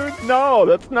 dude? No,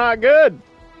 that's not good.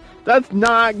 That's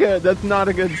not good. That's not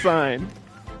a good sign.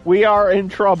 We are in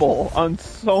trouble on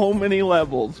so many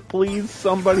levels. Please,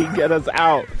 somebody get us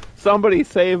out. Somebody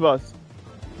save us.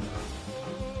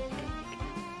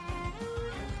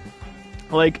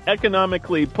 Like,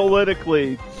 economically,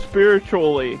 politically,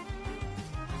 spiritually,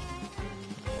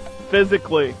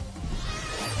 physically.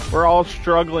 We're all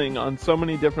struggling on so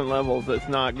many different levels. It's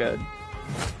not good.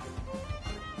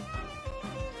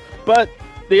 But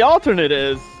the alternate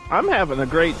is, I'm having a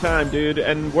great time, dude,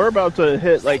 and we're about to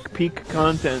hit, like, peak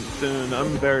content soon.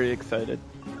 I'm very excited.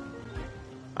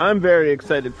 I'm very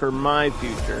excited for my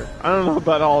future. I don't know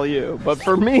about all you, but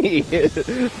for me,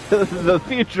 the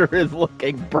future is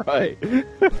looking bright.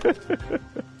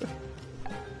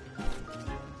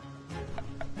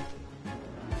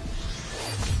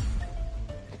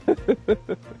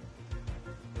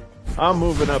 I'm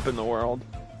moving up in the world.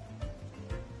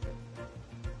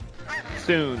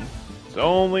 Soon. It's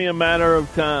only a matter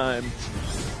of time.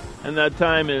 And that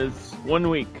time is 1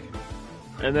 week.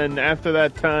 And then after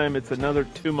that time, it's another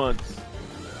 2 months.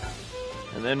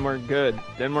 And then we're good.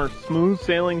 Then we're smooth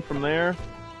sailing from there.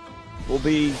 We'll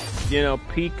be, you know,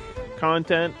 peak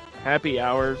content, happy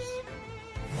hours.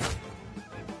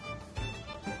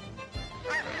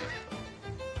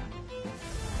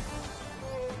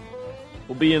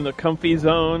 be in the comfy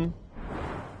zone.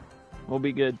 We'll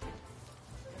be good.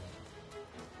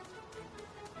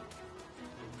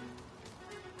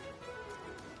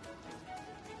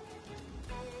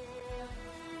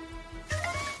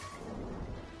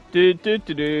 Do do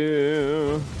do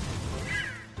do.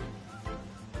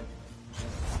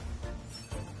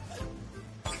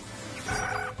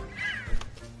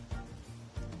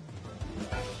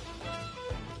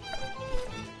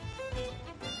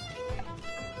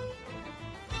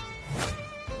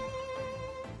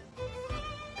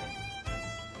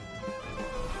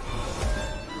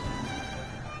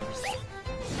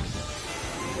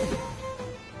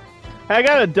 I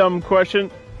got a dumb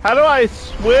question. How do I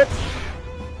switch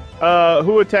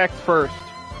who attacks first?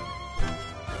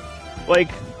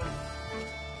 Like,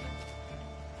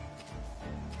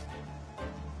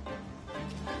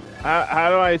 how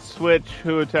do I switch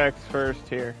who attacks first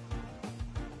here?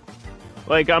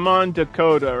 Like, I'm on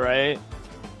Dakota, right?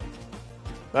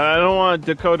 But I don't want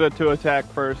Dakota to attack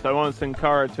first. I want Sin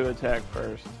Cara to attack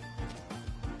first.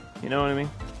 You know what I mean?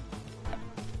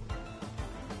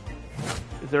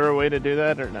 Is there a way to do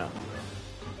that or no?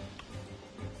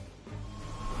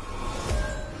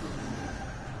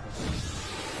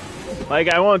 Like,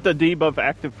 I want the debuff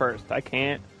active first. I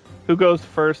can't. Who goes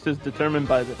first is determined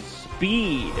by the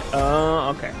speed.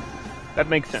 Okay. That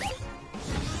makes sense.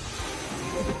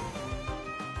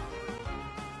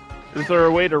 Is there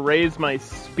a way to raise my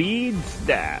speed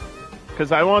stat?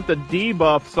 Because I want the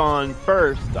debuffs on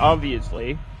first,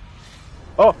 obviously.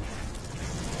 Oh!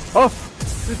 Oh!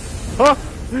 Oh!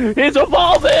 It's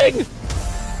evolving!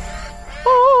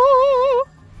 Oh!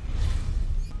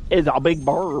 It's a big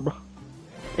burb.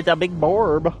 It's a big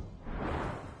borb.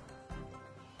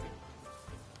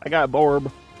 I got a borb.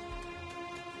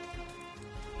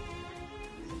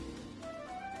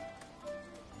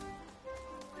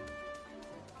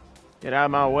 Get out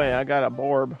of my way, I got a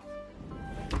borb.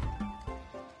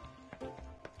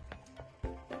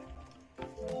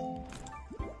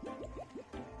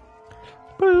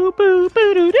 Boo boo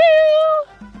boo doo doo!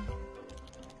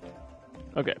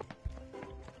 Okay.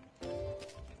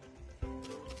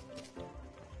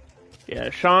 Yeah,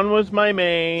 Sean was my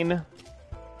main.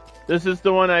 This is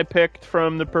the one I picked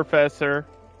from the professor.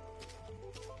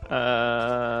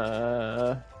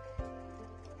 I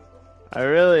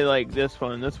really like this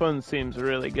one. This one seems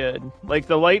really good. Like,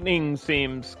 the lightning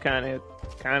seems kind of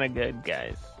good,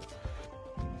 guys.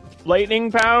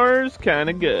 Lightning powers, kind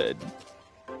of good.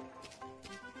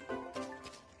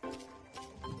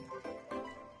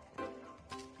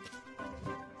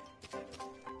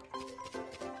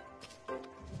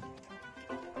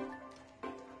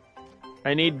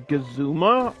 I need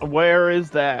Gazuma? Where is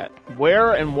that?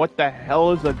 Where and what the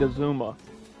hell is a Gazuma?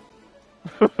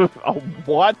 A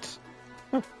what?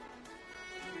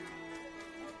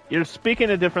 You're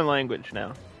speaking a different language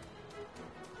now.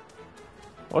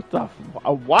 What the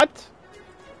a what?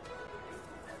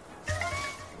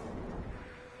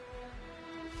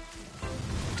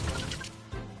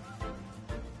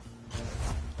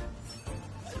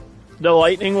 The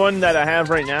lightning one that I have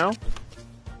right now?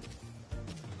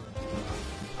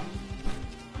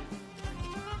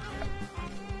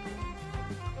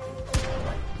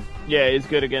 Yeah, he's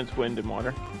good against wind and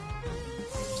water.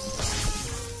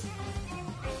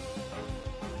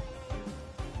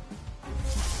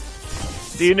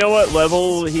 Do you know what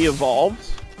level he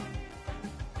evolves?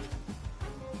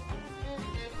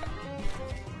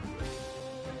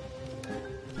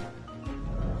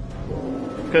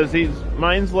 Because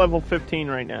mine's level 15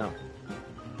 right now.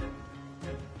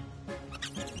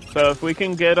 So if we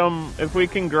can get him, if we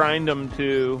can grind him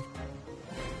to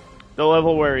the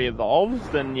level where he evolves,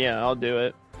 then yeah, I'll do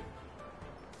it.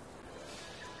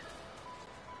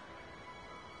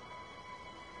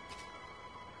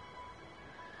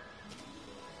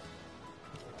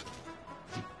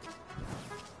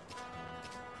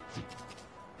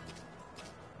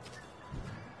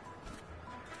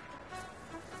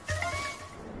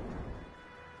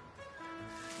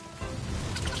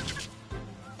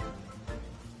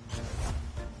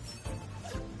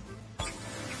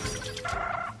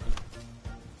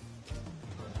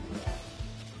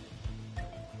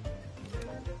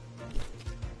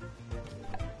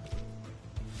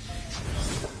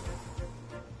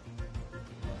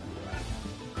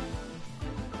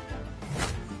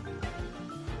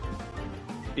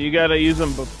 You gotta use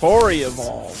him before he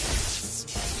evolves.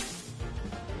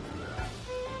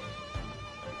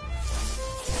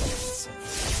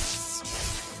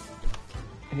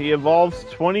 He evolves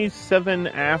 27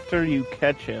 after you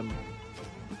catch him.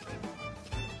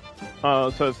 Oh,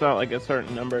 so it's not like a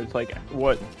certain number, it's like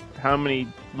how many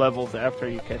levels after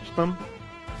you catch them?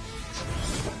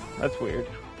 That's weird.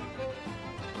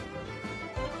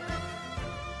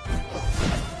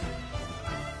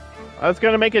 That's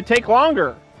gonna make it take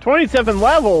longer. 27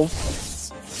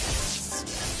 levels?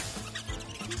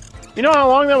 You know how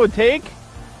long that would take?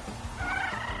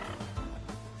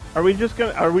 Are we just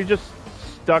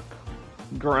stuck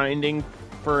grinding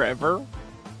forever?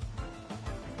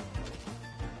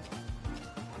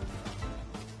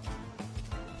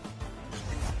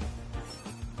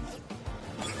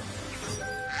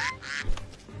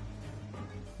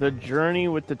 The journey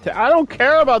with the I don't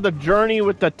care about the journey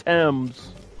with the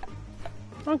Thames.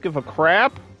 I don't give a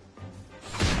crap.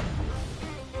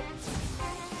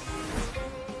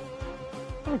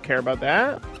 I don't care about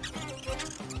that.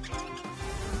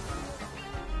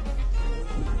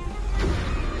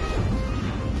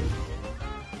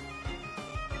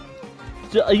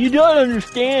 So you don't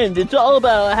understand. It's all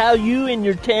about how you and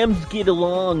your Thames get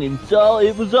along, and so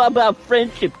it was all about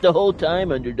friendship the whole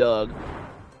time, underdog.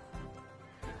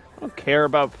 I don't care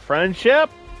about friendship.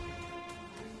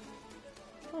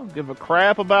 I don't give a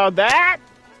crap about that.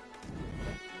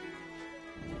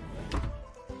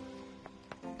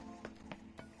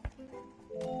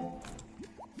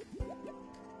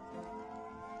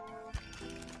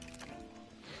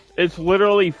 It's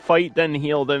literally fight then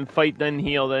heal, then fight then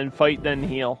heal, then fight then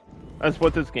heal. That's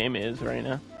what this game is right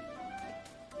now.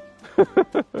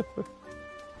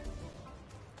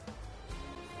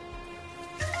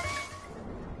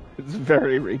 It's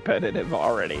very repetitive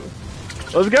already.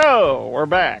 Let's go! We're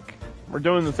back. We're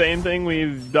doing the same thing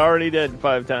we've already did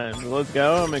 5 times. Let's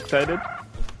go, I'm excited.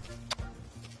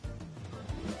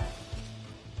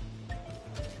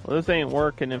 Well, this ain't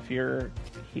working if you're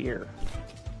here.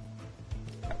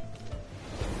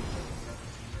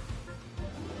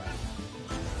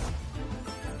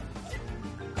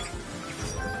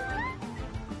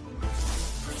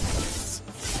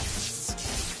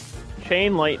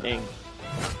 Chain lightning.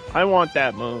 I want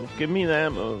that move. Give me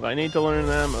that move. I need to learn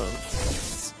that move.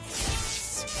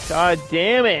 God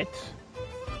damn it!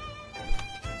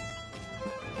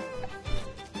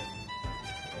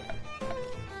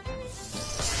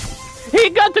 He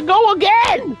got to go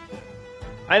again!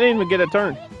 I didn't even get a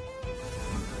turn.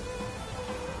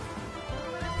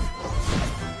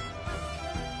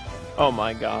 Oh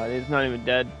my god, he's not even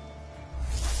dead.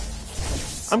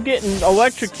 I'm getting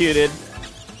electrocuted.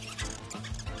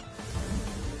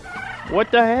 What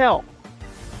the hell?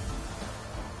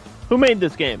 Who made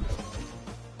this game?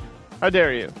 How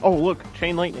dare you? Oh, look,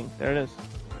 chain lightning. There it is.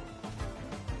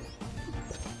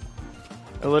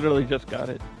 I literally just got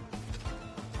it.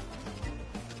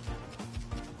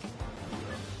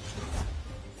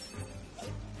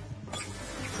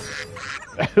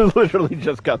 I literally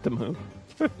just got the move.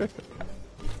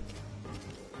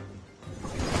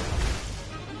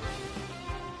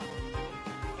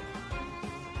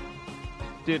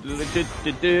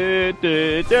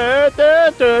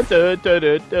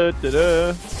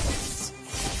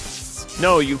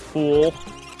 No, you fool.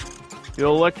 You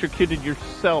electrocuted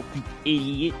yourself, you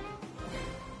idiot.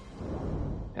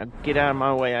 Now get out of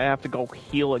my way. I have to go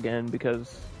heal again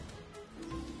because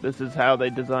this is how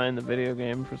they designed the video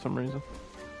game for some reason.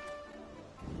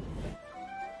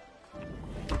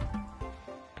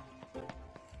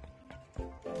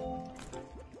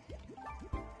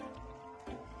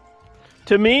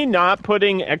 To me, not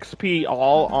putting XP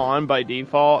all on by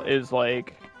default is,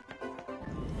 like,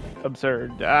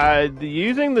 absurd.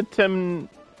 Using the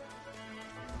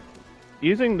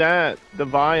using the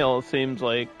vial seems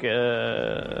like, I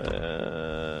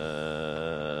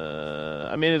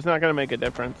mean, it's not gonna make a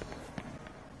difference.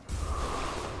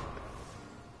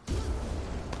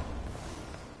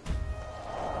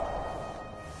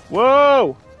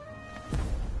 Whoa!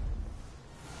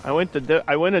 I went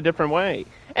a different way.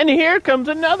 And here comes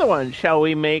another one. Shall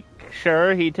we make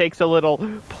sure he takes a little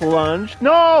plunge?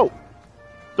 No!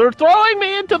 They're throwing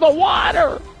me into the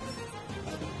water!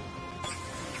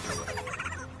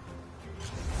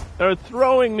 They're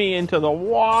throwing me into the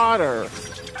water!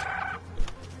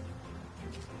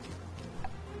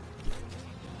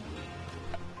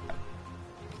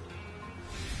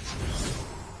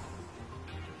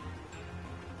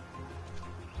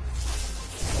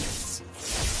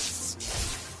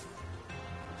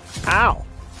 Ow!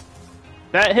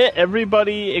 That hit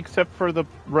everybody except for the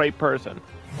right person.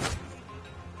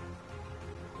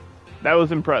 That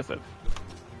was impressive.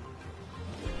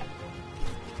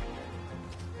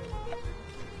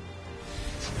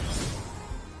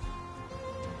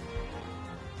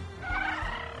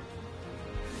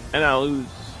 And I lose.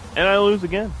 And I lose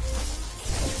again.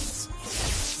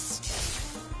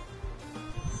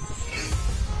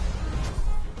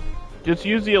 Just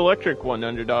use the electric one,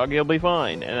 underdog. You'll be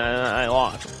fine. And I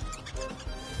lost.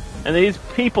 And these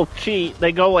people cheat.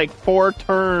 They go like 4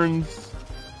 turns.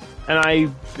 And I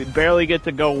barely get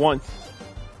to go once.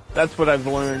 That's what I've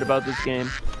learned about this game.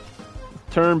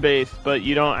 Turn-based, but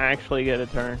you don't actually get a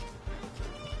turn.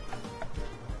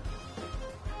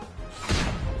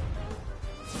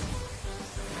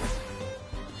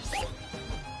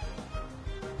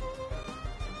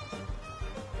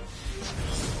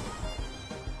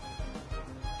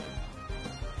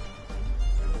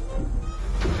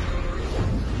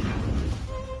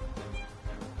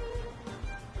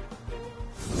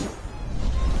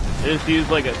 Just used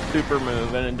like a super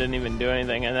move and it didn't even do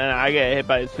anything, and then I get hit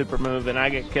by a super move and I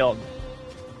get killed.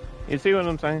 You see what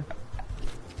I'm saying?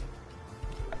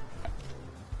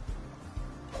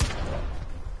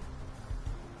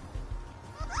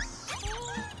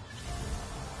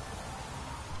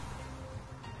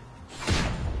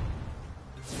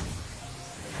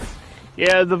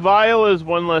 Yeah, the vial is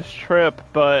one less trip,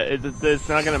 but it's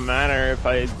not gonna matter if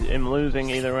I am losing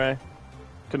either way.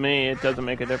 To me, it doesn't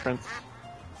make a difference.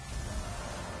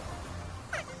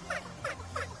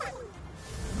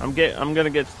 I'm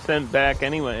gonna get sent back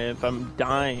anyway if I'm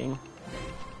dying.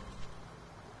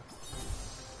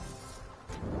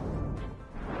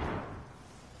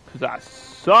 Cause I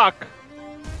suck.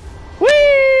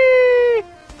 Whee!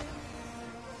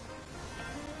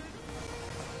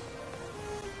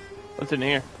 What's in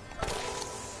here?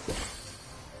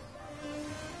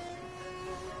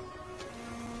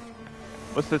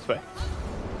 What's this way?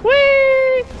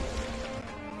 Whee!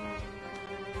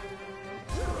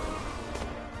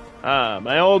 Ah,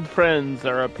 my old friends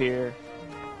are up here.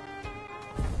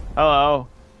 Hello.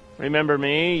 Remember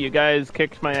me? You guys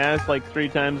kicked my ass like 3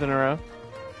 times in a row.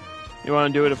 You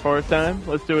want to do it a 4th time?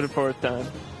 Let's do it a 4th time.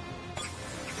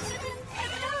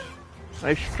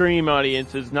 My stream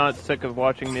audience is not sick of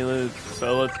watching me lose,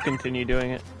 so let's continue doing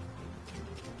it.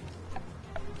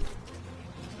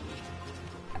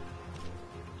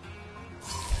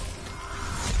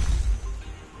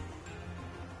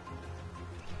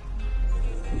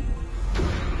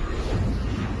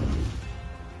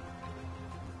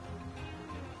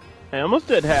 I almost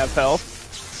did half health.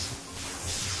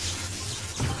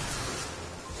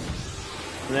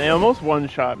 And they almost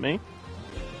one-shot me.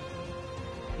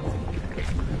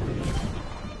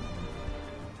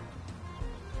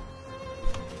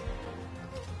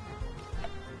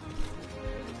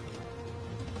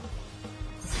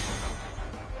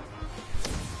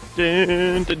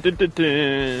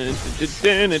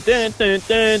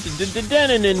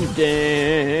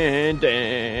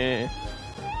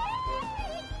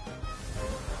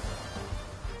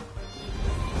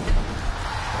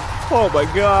 Oh my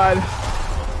god.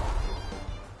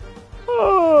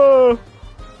 Oh,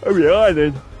 I'm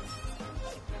yawning.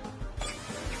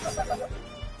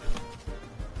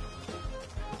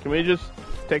 Can we just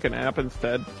take a nap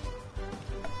instead?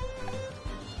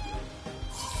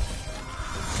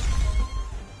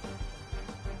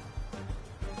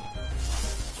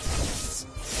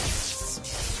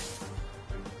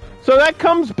 So that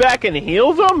comes back and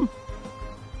heals him?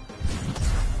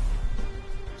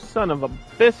 Son of a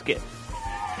biscuit.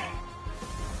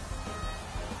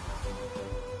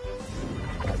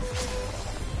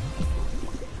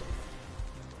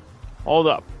 Hold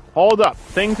up. Hold up.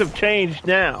 Things have changed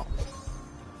now.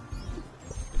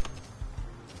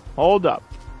 Hold up.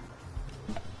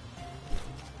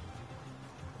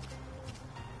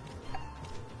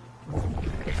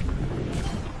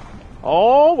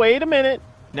 Oh, wait a minute.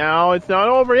 Now it's not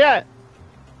over yet.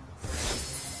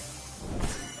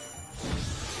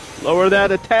 Lower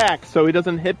that attack so he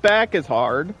doesn't hit back as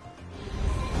hard.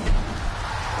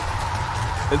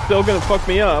 It's still gonna fuck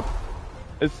me up.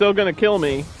 It's still gonna kill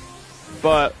me.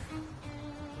 But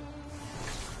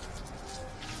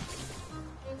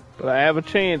I have a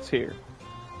chance here.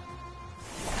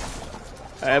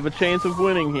 I have a chance of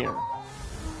winning here.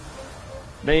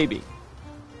 Maybe.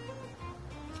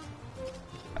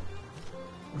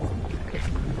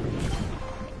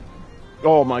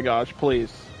 Oh my gosh,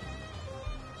 please.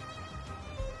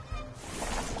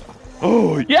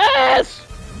 Oh, yes!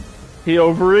 He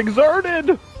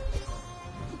overexerted!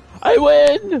 I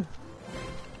win!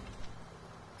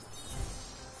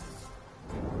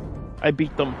 I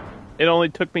beat them. It only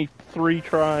took me 3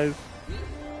 tries.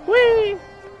 Whee!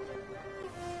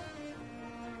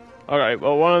 Alright,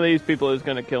 well, one of these people is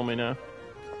gonna kill me now.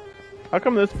 How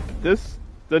come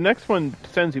the next one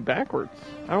sends you backwards?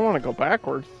 I don't want to go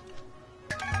backwards.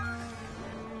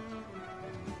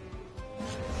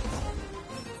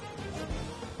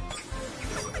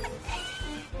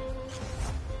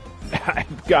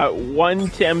 I've got one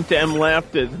Temtem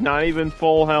left. It's not even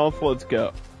full health. Let's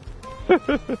go.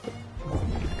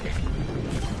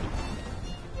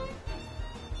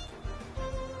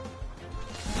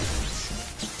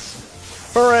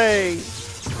 Hooray!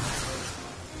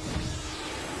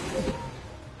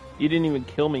 You didn't even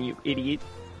kill me, you idiot.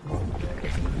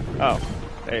 Oh,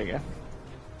 there you go.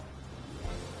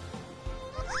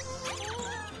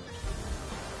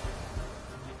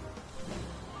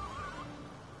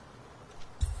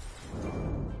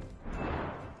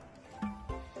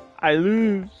 I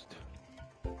lose.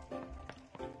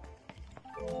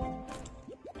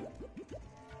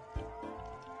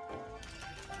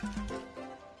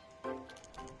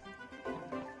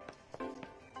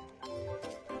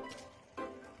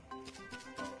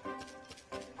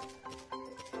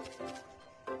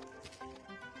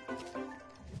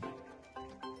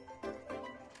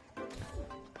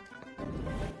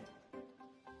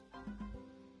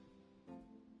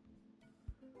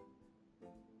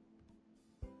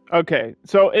 Okay,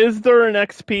 so is there an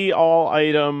XP all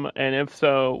item, and if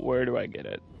so, where do I get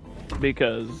it?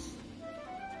 Because,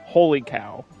 holy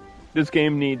cow, this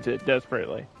game needs it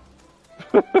desperately.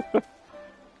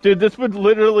 Dude, this is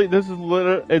literally,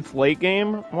 it's late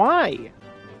game? Why?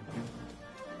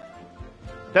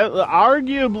 That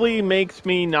arguably makes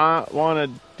me not want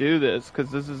to do this,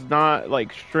 because this is not,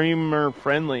 like, streamer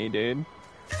friendly, dude.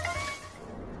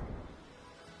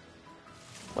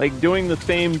 Like, doing the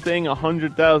same thing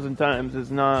 100,000 times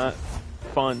is not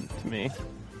fun to me.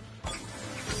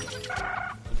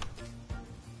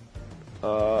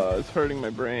 It's hurting my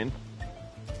brain.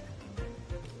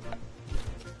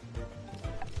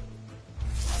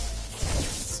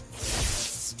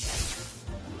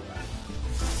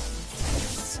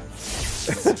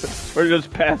 We're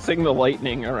just passing the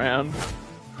lightning around.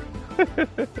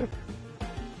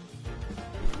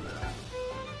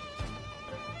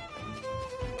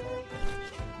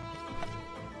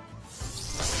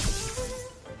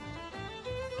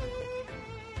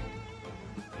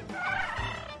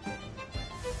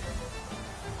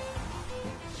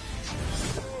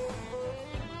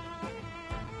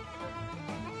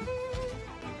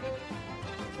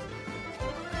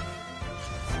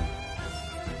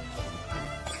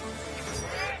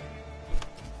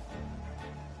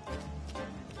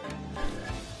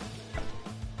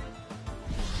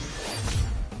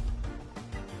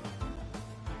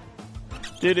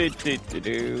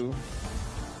 Do-do-do-do-do.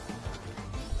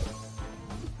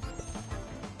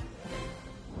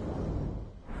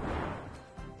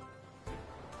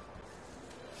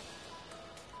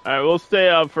 Alright, we'll stay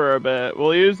up for a bit.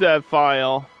 We'll use that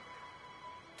file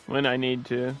when I need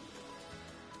to.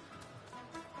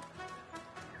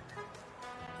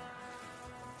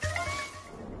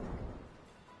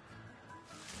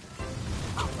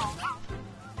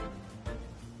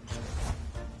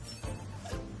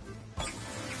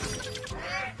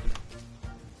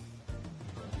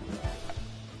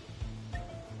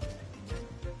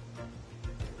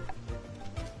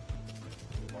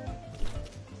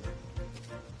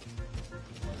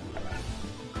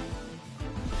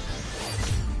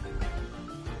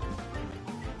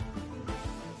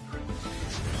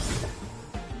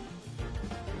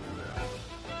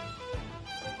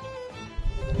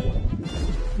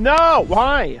 No!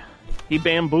 Why? He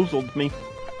bamboozled me.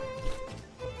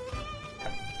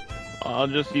 I'll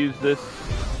just use this.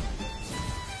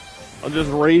 I'll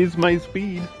just raise my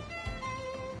speed.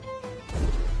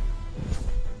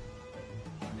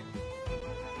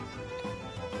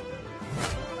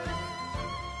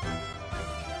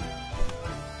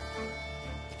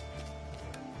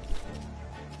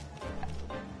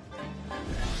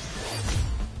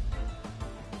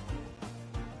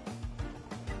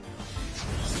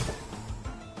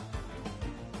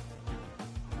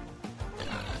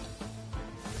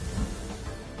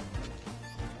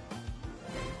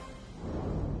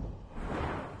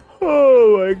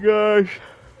 Oh my gosh.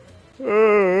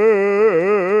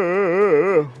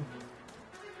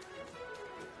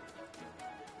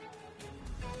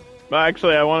 But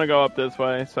actually, I want to go up this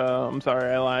way, so I'm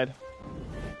sorry, I lied.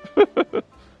 I'm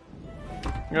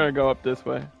gonna go up this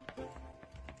way.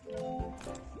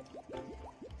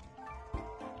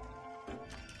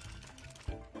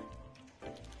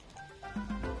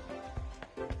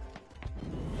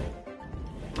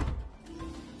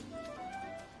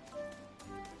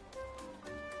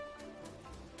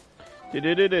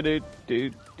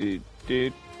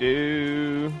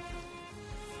 Do.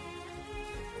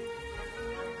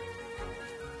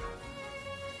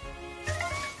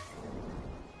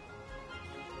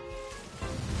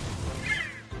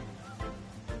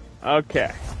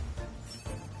 Okay.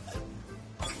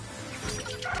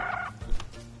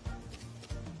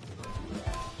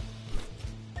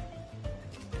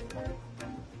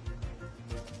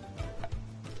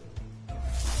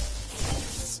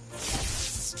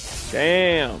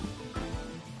 Damn.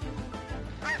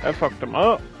 That fucked him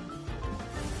up.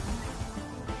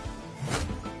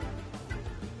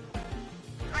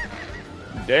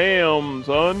 Damn,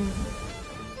 son.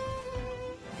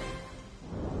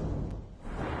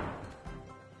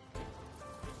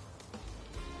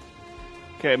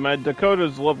 Okay, my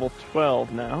Dakota's level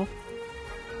 12 now.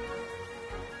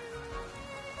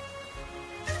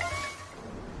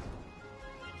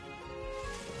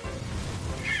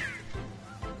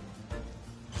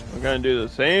 We're gonna do the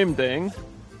same thing.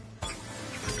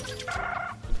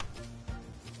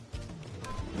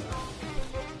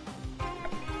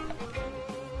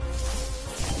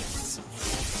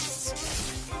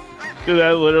 Dude,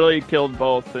 that literally killed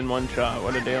both in one shot.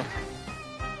 What a deal.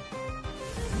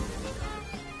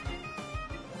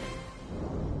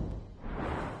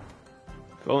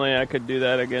 If only I could do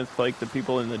that against, like, the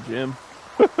people in the gym.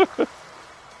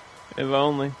 If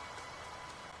only.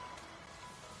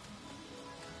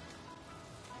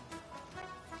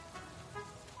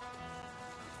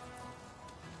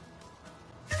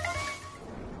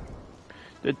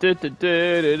 Da da da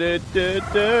da da da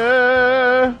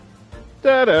da.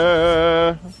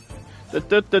 Da-da.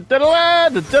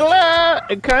 Da-da-da-da-da-da-da.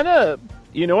 It kind of,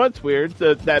 you know what's weird?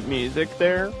 That music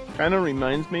there kind of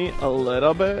reminds me a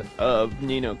little bit of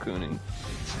Ni no Kuni.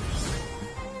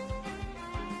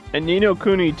 And Ni no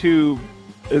Kuni 2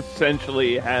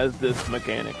 essentially has this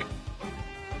mechanic.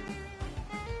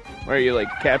 Where you, like,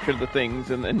 capture the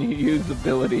things and then you use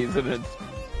abilities, and it's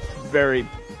very,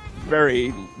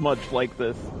 very much like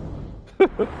this.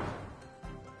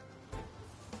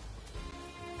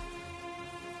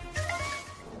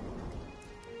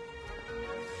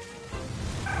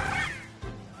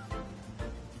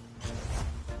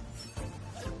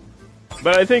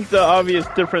 But I think the obvious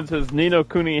difference is Ni no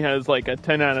Kuni has like a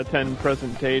 10 out of 10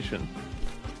 presentation.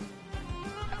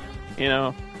 You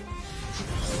know?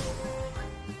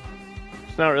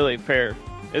 It's not really fair.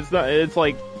 It's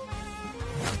like,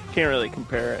 can't really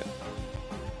compare it.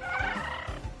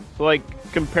 It's like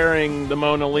comparing the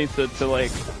Mona Lisa to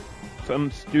like some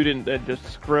student that just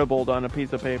scribbled on a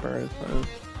piece of paper. It's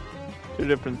two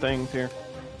different things here.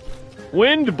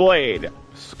 Windblade!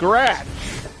 Scratch!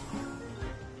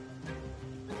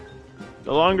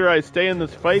 The longer I stay in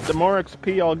this fight, the more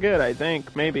XP I'll get, I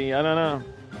think. Maybe, I don't know.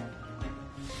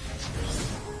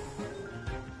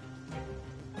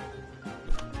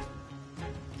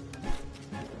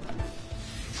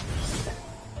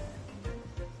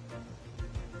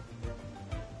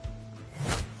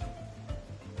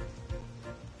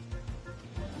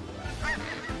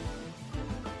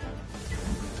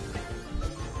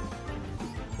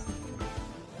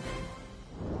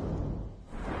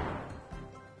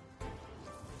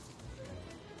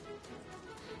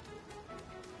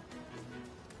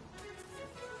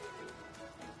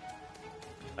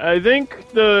 I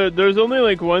think there's only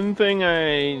like one thing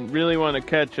I really want to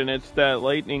catch, and it's that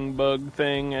lightning bug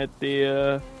thing at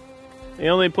the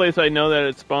only place I know that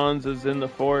it spawns is in the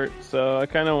fort, so I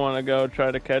kind of want to go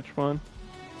try to catch one.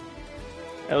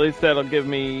 At least that'll give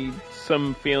me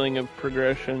some feeling of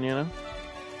progression, you know?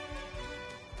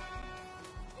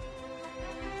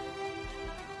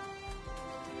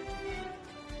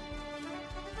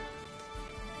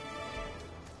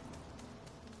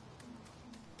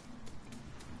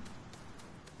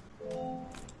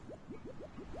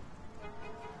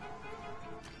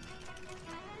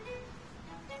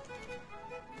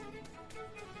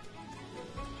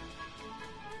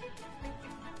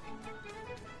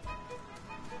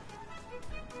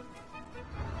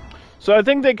 So I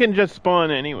think they can just spawn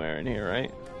anywhere in here,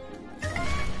 right?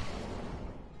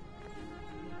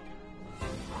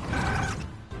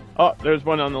 Oh, there's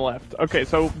one on the left. Okay,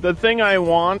 so the thing I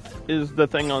want is the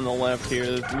thing on the left here,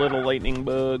 this little lightning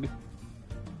bug.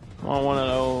 I want one of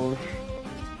those.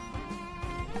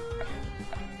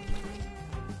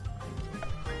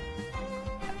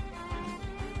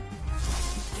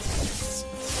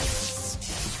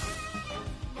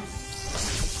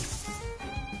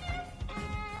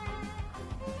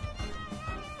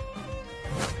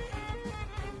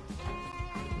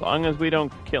 As long as we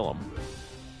don't kill him.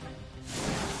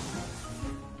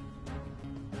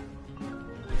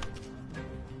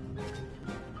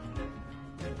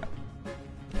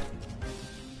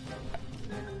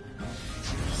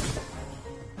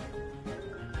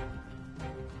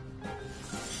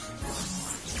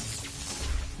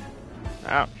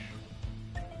 Ouch.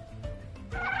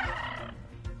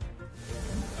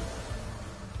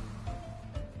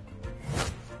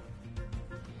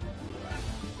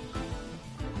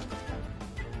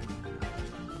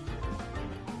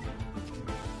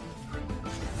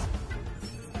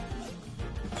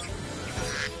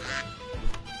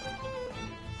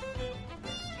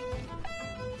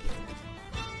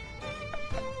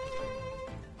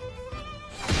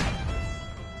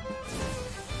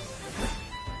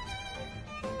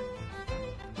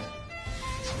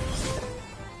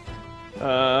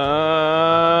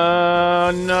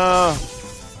 No.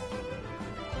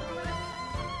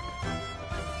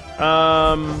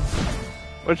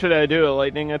 What should I do? A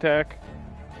lightning attack?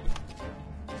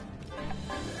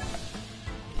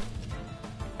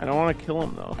 I don't want to kill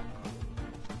him though.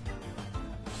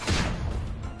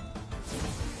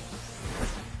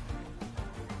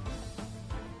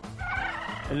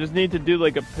 I just need to do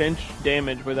like a pinch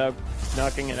damage without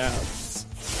knocking it out.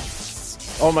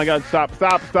 Oh my god, stop,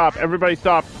 stop, stop. Everybody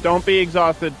stop. Don't be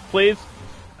exhausted, please.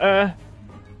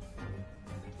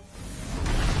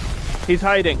 He's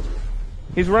hiding.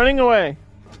 He's running away.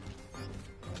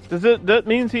 That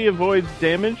means he avoids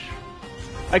damage?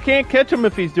 I can't catch him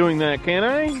if he's doing that, can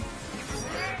I?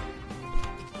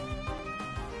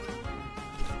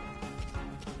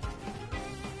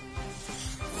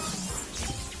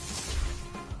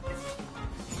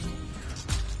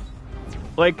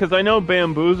 Like, cause I know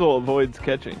Bamboozle avoids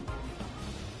catching.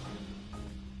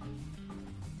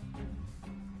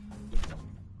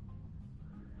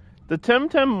 The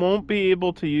Temtem won't be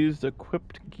able to use the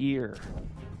equipped gear.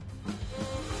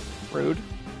 Rude.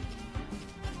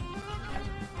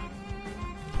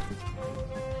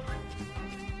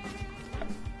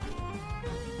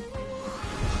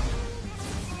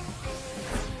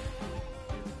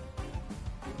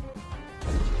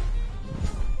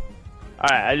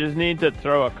 Alright, I just need to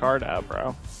throw a card out,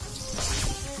 bro.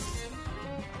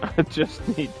 Just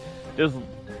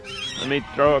let me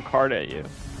throw a card at you.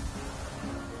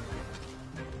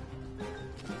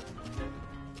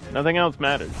 Nothing else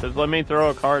matters. Just let me throw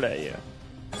a card at you.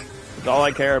 That's all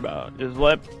I care about. Just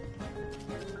let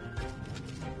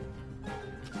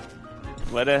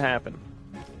it happen.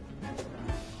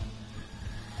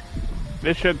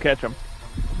 This should catch him.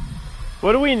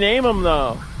 What do we name him,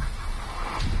 though?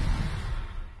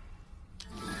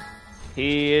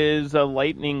 He is a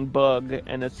lightning bug,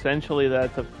 and essentially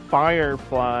that's a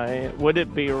firefly. Would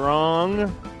it be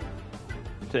wrong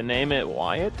to name it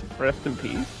Wyatt? Rest in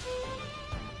peace.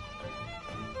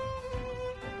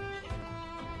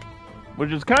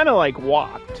 Which is kind of like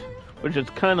Watt, which is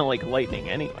kind of like lightning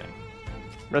anyway.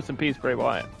 Rest in peace, Bray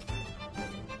Wyatt.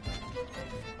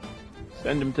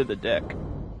 Send him to the deck.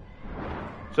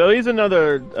 So he's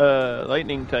another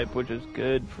lightning type, which is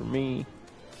good for me.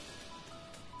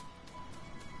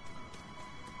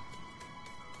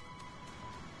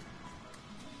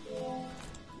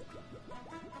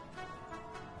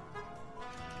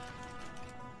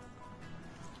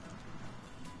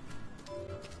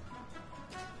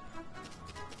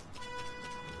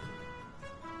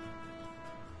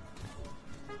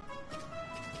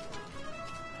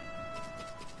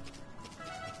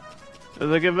 Does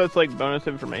it give us, like, bonus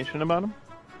information about him?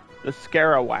 The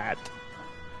Scarawat.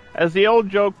 As the old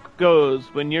joke goes,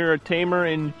 when you're a tamer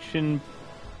in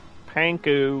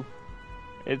Chinpanku,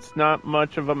 it's not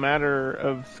much of a matter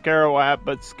of Scarawat,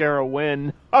 but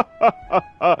Scarawin.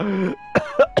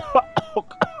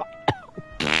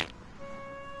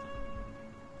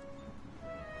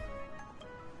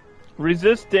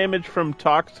 Resist damage from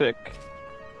toxic.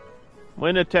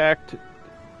 When attacked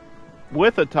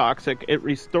with a toxic, it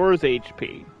restores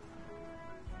HP.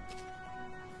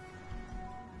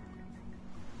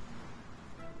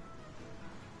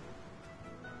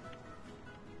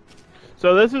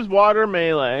 So this is water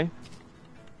melee.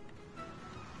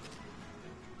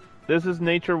 This is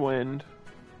nature wind.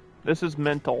 This is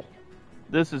mental.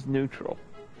 This is neutral.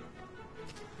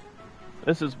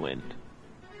 This is wind.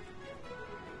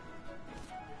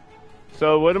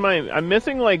 So what am I'm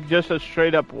missing, like, just a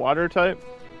straight up water type?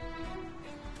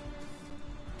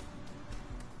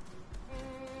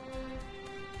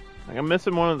 Like, I'm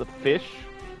missing one of the fish.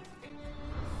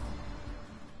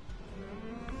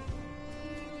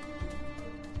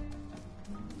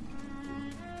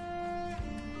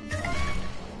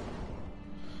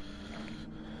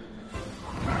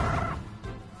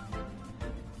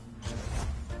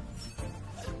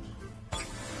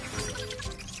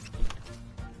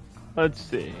 Let's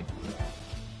see.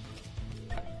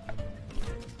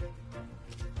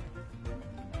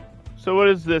 So what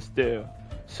does this do?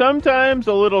 Sometimes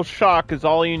a little shock is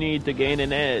all you need to gain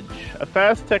an edge. A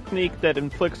fast technique that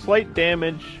inflicts slight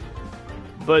damage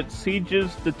but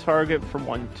sieges the target for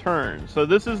one turn. So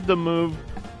this is the move.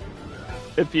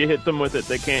 If you hit them with it,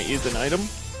 they can't use an item.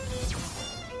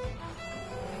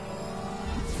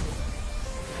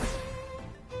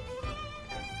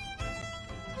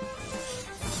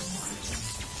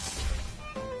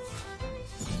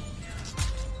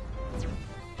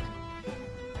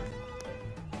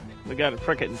 We got a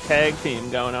frickin' tag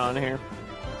team going on here.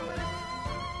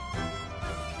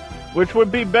 Which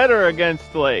would be better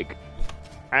against, like,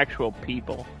 actual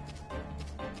people.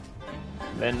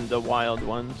 than the wild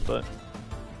ones, but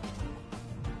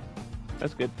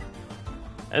that's good.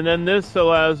 And then this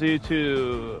allows you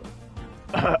to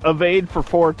evade for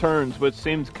 4 turns, which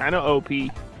seems kind of OP.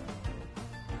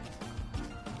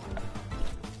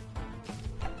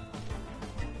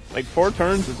 Like 4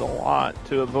 turns is a lot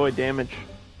to avoid damage.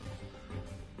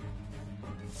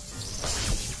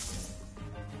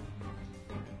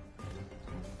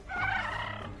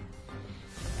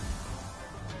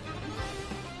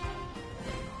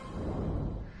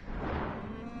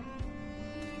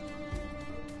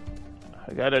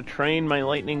 I gotta train my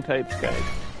lightning types, guys.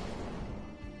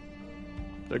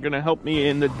 They're gonna help me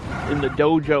in the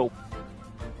dojo.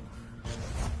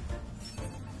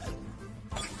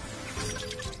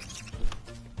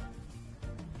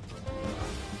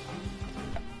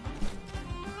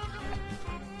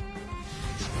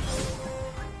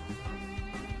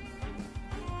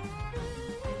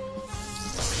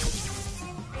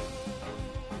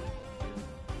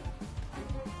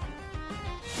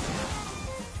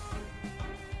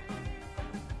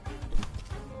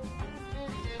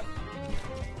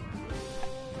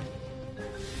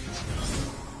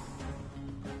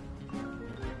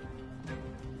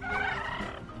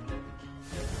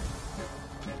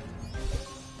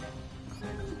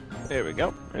 There we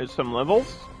go. There's some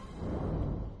levels.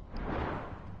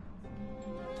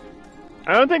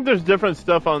 I don't think there's different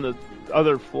stuff on the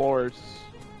other floors.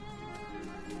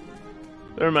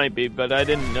 There might be, but I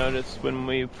didn't notice when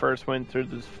we first went through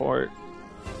this fort.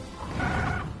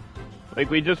 Like,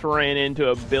 we just ran into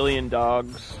a billion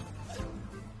dogs.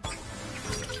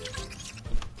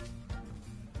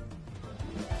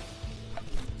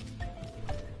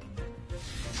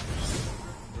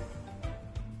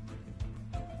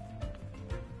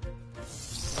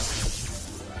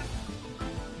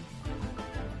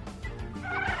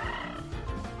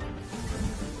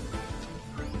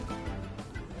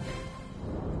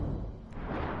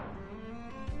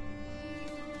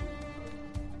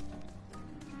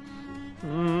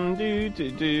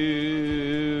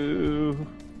 Do.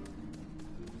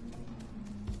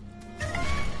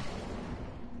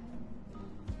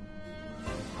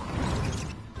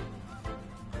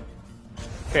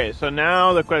 Okay, so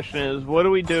now the question is, what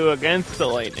do we do against the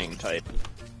lightning type?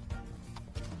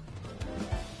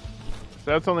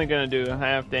 So that's only going to do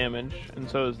half damage, and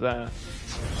so is that.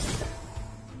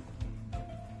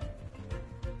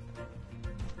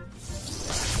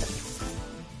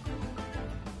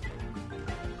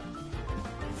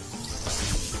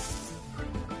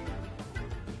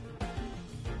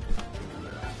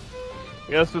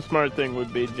 I guess the smart thing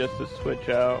would be just to switch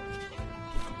out.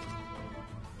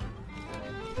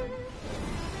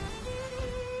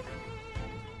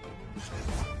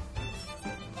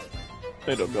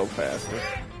 It'll go faster.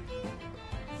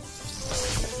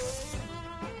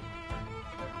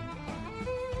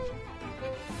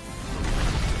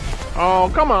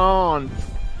 Oh, come on!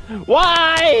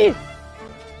 Why?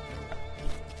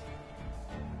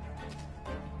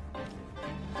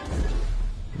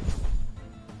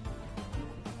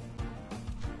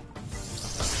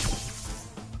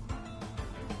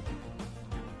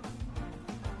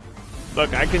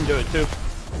 Look, I can do it too.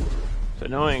 It's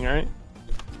annoying, right?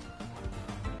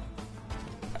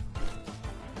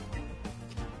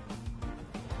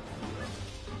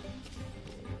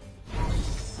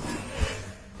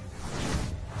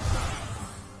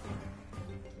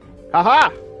 Haha!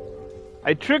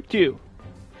 I tricked you!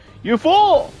 You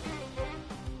fool!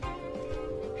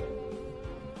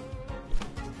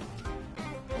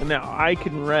 And now I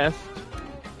can rest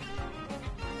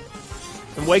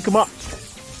and wake him up.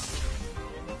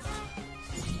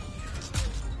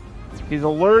 He's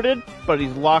alerted, but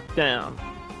he's locked down.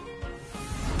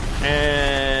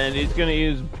 And he's gonna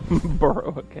use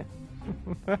burrow again.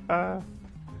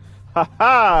 Ha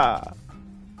ha!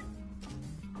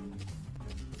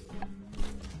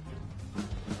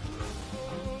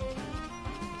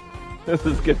 This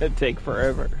is gonna take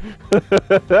forever.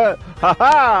 Ha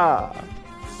ha!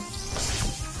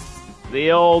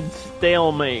 The old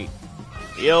stalemate.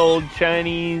 The old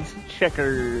Chinese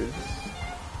checkers.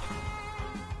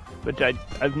 Which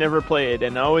I've never played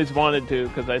and I always wanted to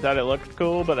because I thought it looked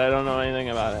cool, but I don't know anything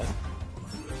about it.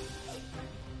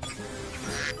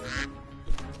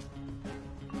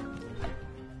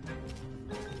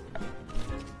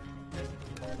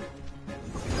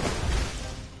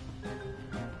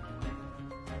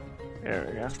 There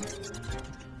we go.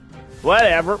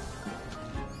 Whatever.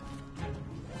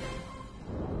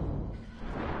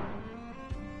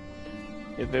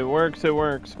 If it works, it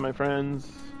works, my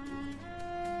friends.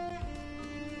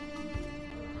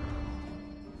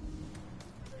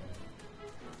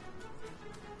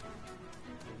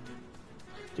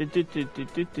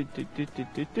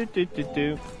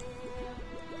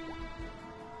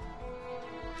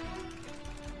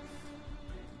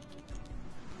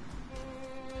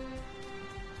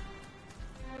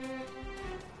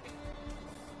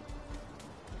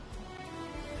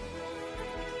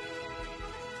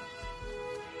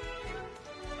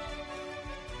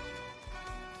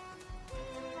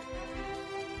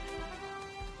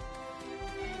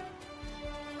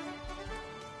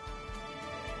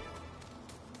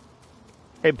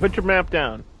 Hey, put your map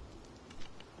down.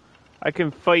 I can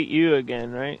fight you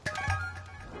again, right?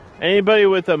 Anybody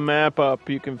with a map up,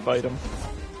 you can fight them.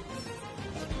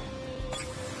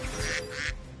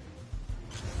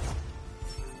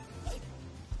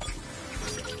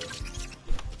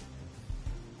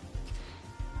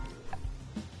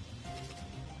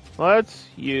 Let's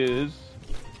use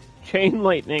chain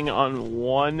lightning on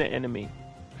one enemy.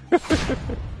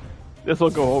 This will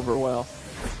go over well.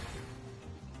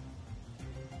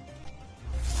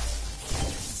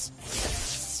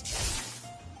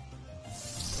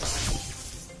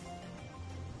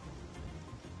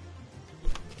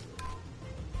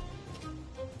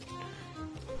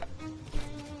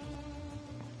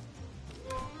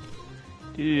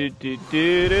 Do do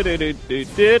do do do do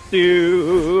do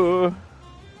do.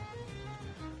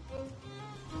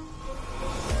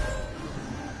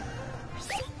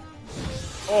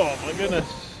 Oh my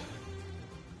goodness.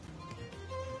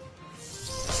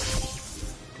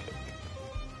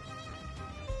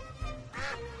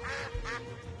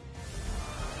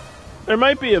 There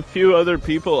might be a few other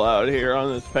people out here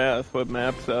on this path with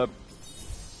maps up.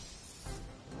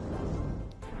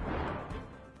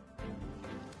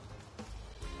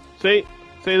 See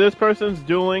this person's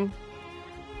dueling.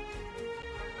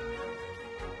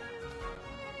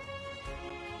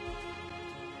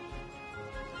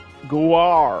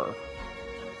 Guar.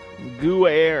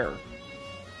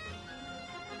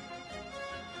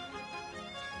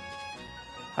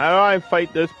 How do I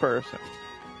fight this person?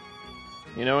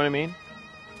 You know what I mean?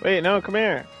 Wait, no, come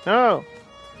here. No.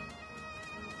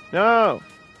 No.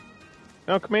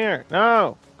 No, come here.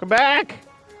 No. Come back.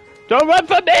 Don't run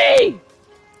from me!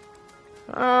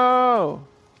 Oh.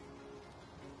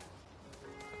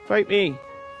 Fight me.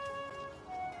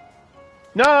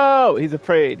 No! He's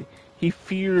afraid. He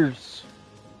fears.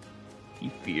 He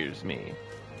fears me.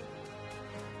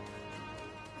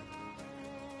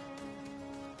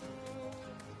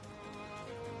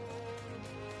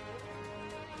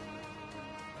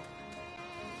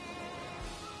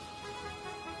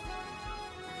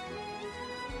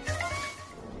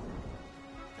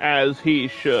 As he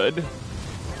should.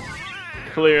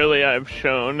 Clearly I've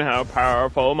shown how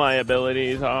powerful my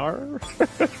abilities are.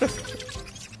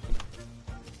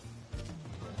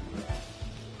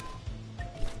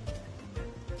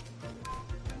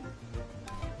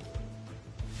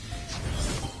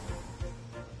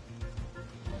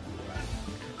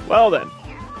 Well then.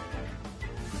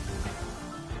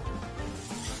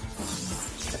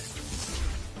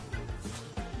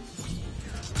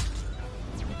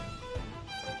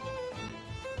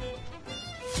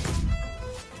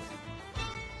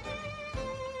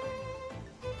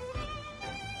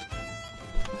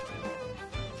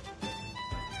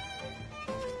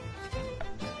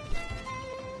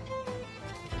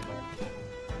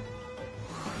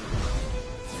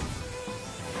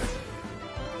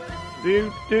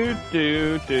 Do do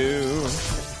do do.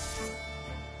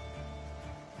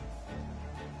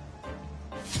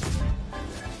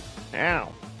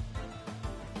 Ow.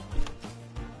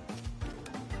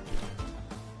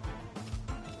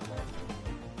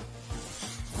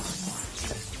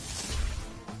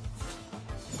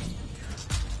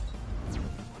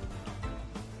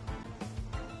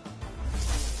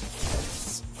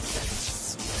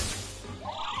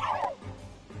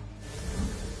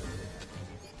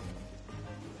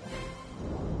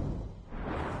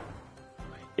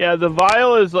 Yeah, the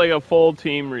vial is like a full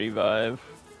team revive.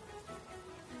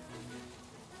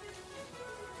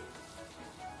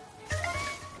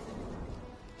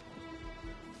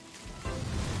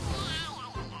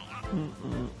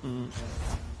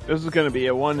 This is gonna be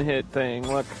a one-hit thing.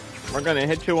 Look, we're gonna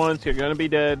hit you once, you're gonna be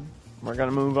dead. We're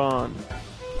gonna move on.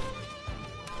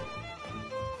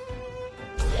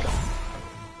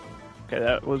 Okay,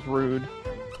 that was rude.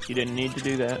 You didn't need to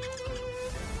do that.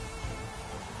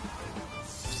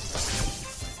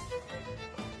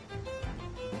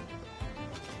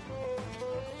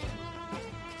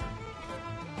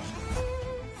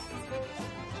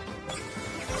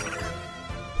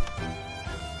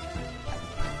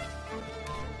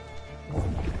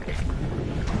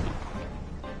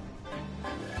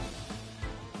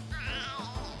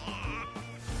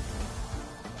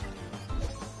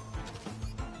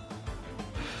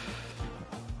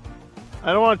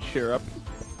 I don't want cheer up.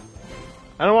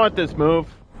 I don't want this move.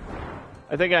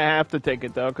 I think I have to take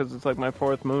it though, because it's like my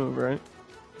 4th move, right?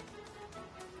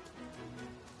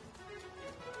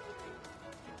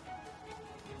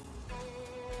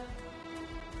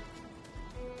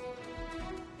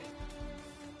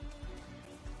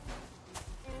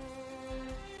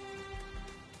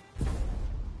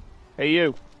 Hey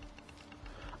you.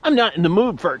 I'm not in the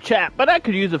mood for a chat, but I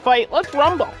could use a fight. Let's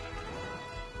rumble.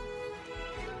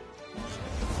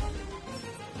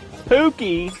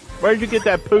 Pookie? Where'd you get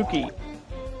that Pookie?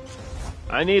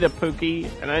 I need a Pookie,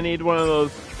 and I need one of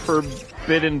those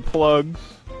forbidden plugs.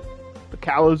 The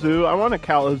Kalamazoo. I want a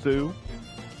Kalamazoo.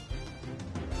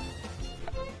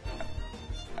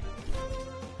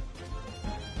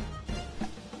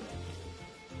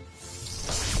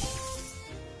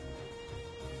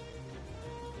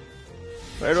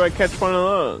 Where do I catch one of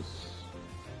those?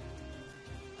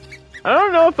 I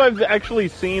don't know if I've actually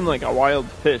seen like a wild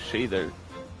fish either.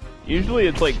 Usually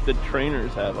it's like the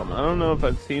trainers have them. I don't know if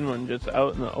I've seen one just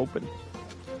out in the open.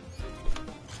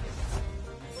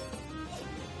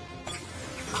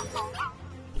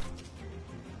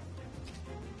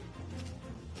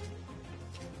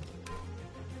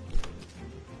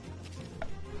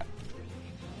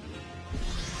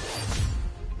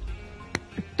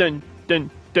 Dun dun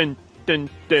dun. Dun,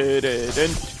 dun, dun,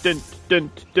 dun, dun,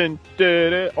 dun, dun,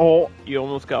 dun. Oh, you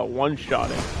almost got one shot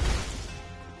in.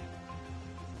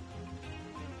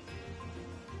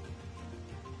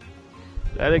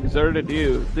 That exerted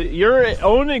you. Your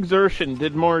own exertion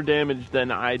did more damage than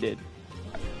I did.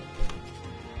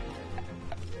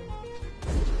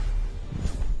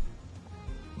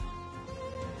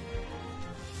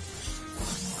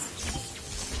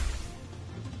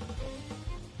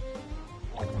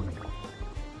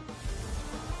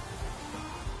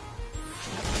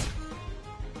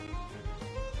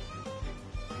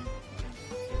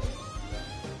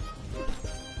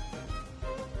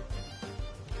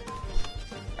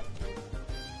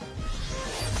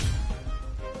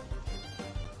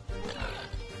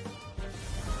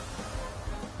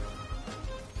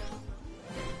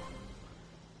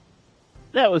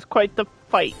 That was quite the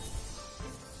fight.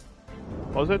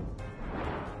 Was it?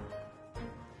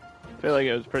 I feel like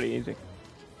it was pretty easy.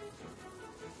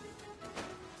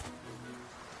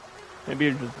 Maybe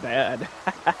you're just bad.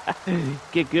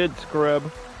 Get good,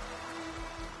 scrub.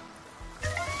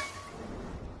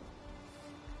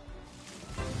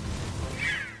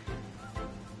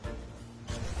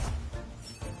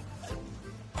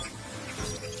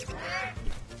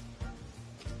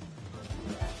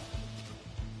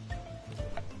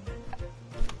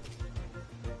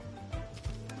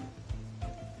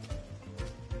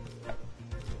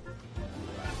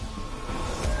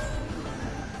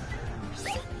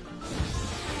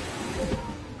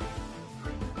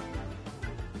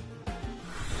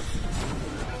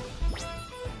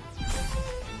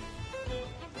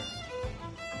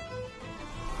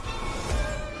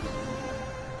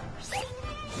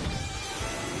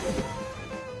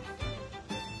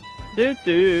 Do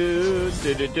do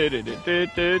do do do do do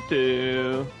do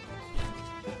do.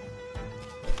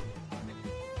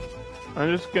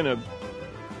 I'm just gonna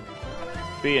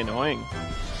be annoying.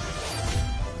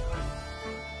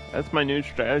 That's my new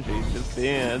strategy, just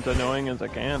being as annoying as I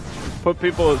can. Put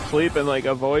people to sleep and like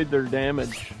avoid their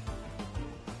damage.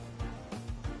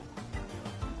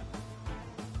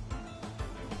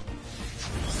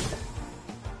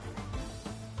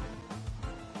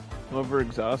 I'm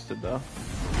overexhausted though.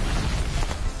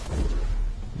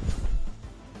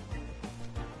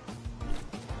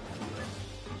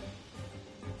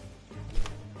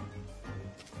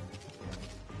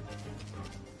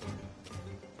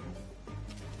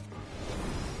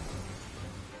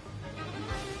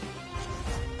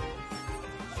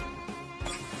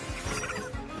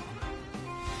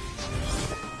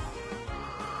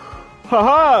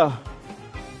 Haha!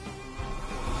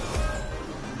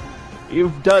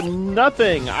 You've done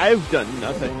nothing! I've done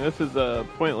nothing. This is a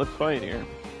pointless fight here.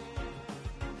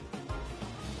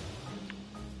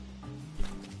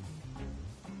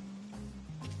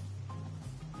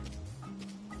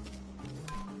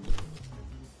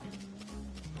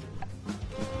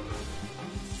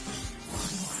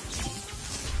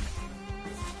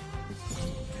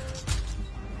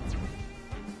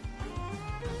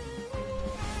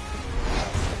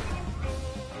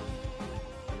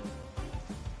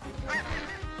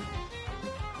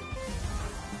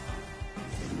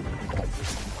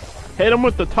 Hit him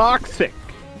with the toxic.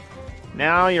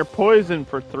 Now you're poisoned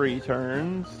for 3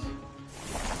 turns.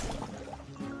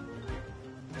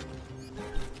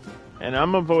 And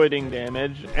I'm avoiding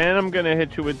damage. And I'm gonna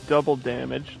hit you with double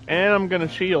damage. And I'm gonna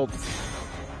shield.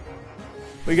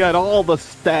 We got all the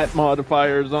stat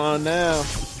modifiers on now.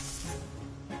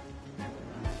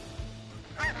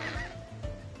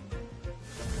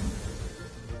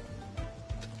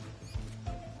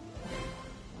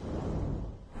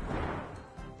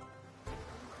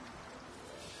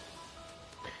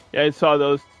 Yeah, I saw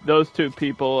those two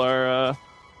people are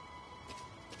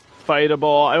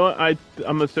fightable.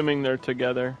 I'm assuming they're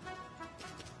together.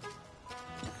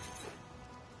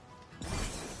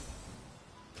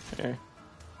 Okay.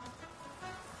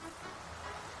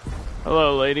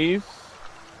 Hello, ladies.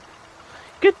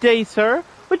 Good day, sir.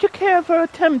 Would you care for a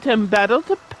Temtem battle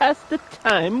to pass the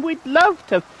time? We'd love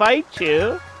to fight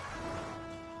you.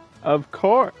 Of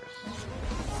course.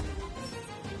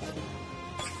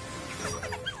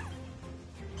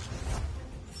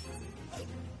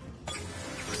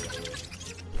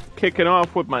 Kicking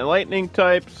off with my lightning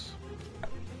types.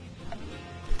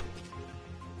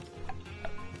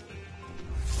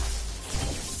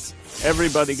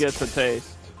 Everybody gets a taste.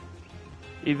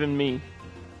 Even me.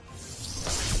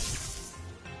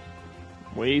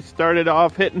 We started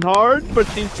off hitting hard, but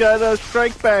she's got a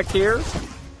strike back here.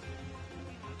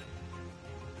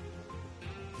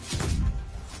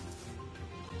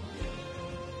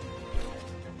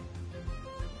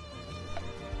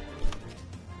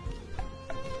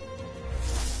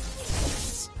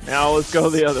 Now let's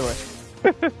go the other way.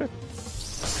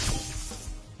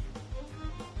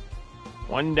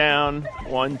 One down,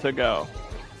 one to go.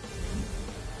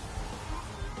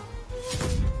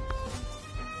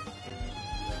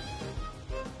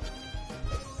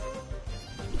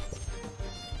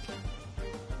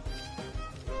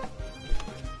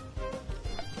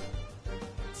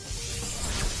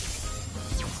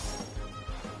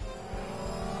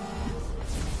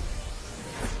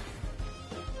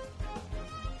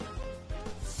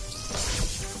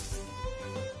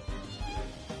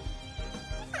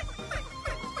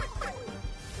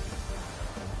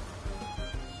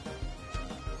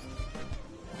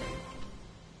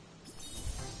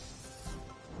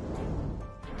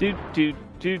 Doot, doot,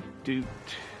 doot, doot.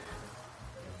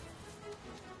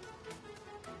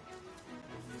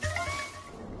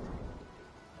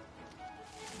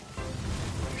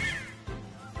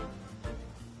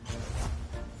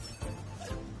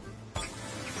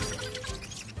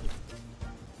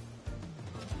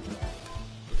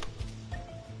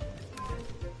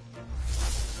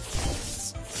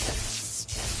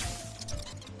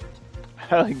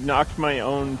 I like knocked my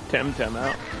own Temtem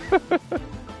out.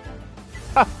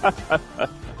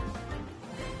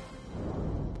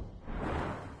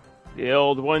 The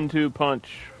old 1-2 punch,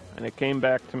 and it came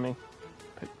back to me.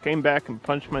 It came back and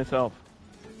punched myself.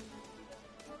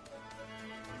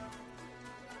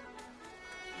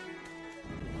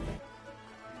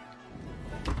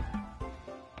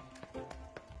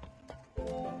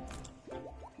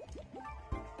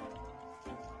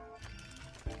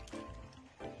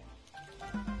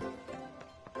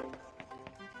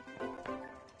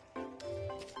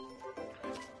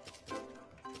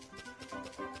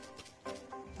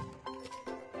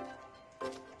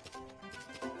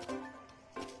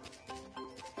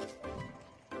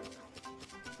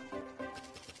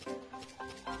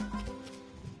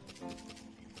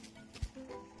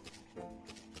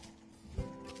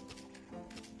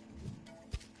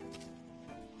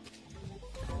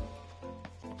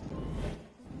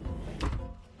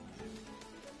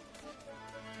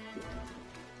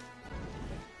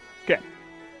 Okay.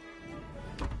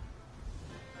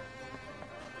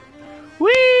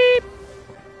 Weep!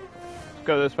 Let's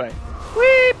go this way.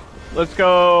 Weep! Let's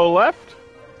go left.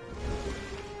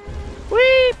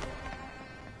 Weep!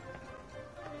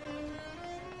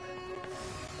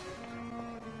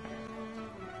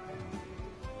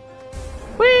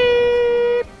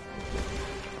 Weep!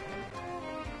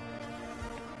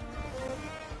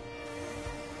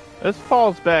 This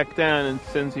falls back down and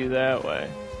sends you that way.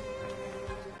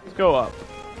 Let's go up.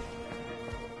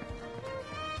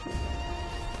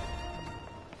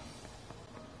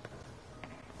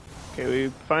 Okay, we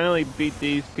finally beat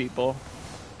these people.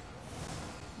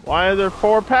 Why are there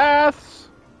 4 paths?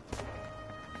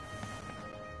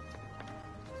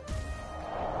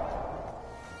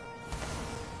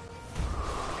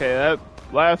 Okay, that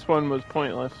last one was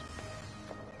pointless.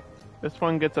 This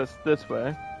one gets us this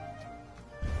way.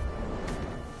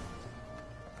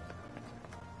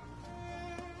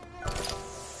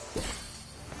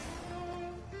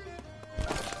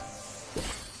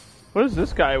 What is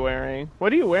this guy wearing?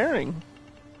 What are you wearing?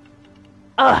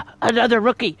 Another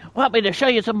rookie. Want me to show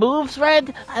you some moves,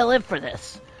 Red? I live for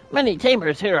this. Many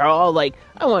tamers here are all like,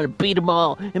 I want to beat them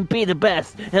all and be the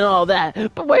best and all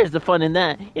that. But where's the fun in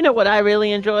that? You know what I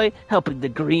really enjoy? Helping the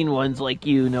green ones like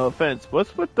you, no offense.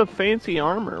 What's with the fancy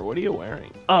armor? What are you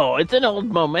wearing? Oh, it's an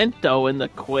old memento in the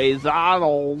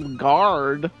Quetzal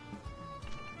Guard.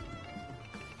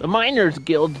 The Miners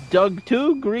Guild dug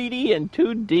too greedy and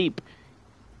too deep.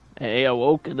 They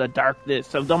awoke in the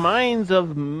darkness of the mines of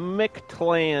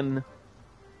Mictlan.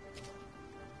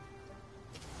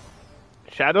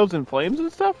 Shadows and flames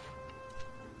and stuff?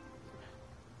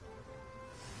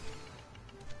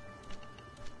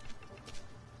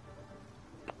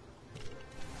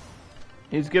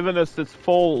 He's giving us this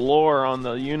full lore on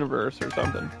the universe or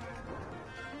something.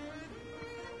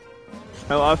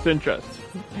 I lost interest.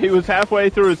 He was halfway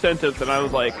through his sentence and I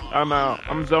was like, I'm out.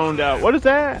 I'm zoned out. What is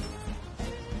that?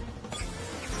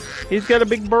 He's got a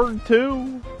big bird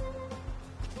too.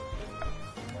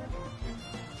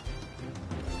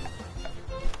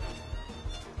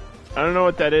 I don't know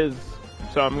what that is,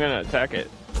 so I'm gonna attack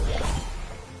it.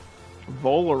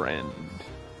 Volarend.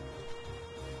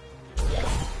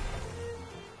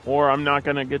 Or I'm not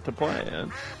gonna get to play it.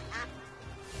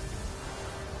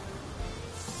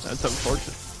 That's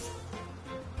unfortunate.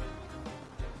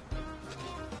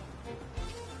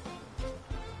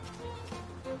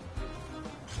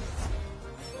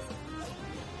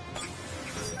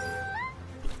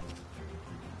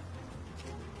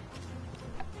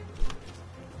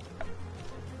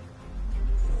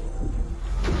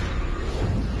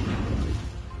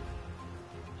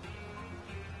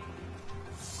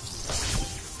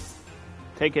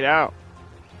 Take it out.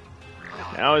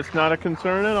 Now it's not a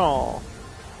concern at all.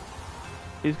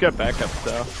 He's got backups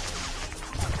though.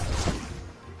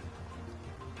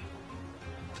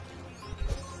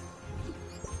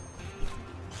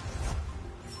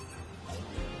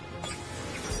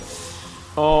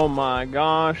 Oh my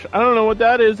gosh. I don't know what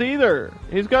that is either.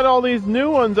 He's got all these new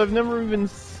ones I've never even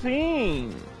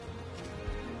seen.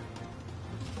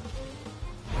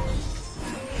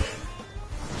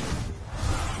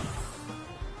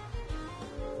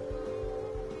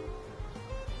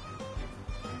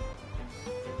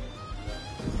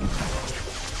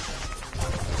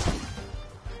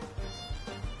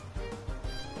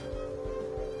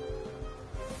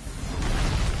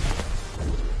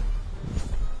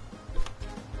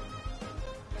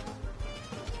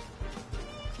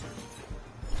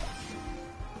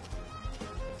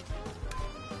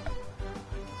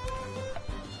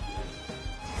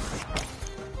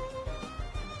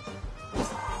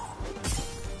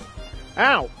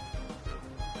 Ow!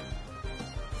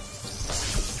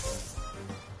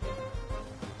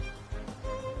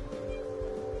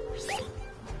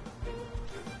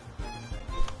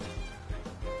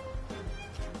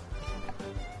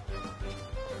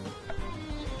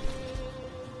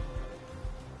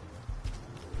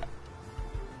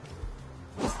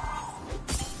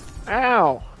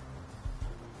 Ow!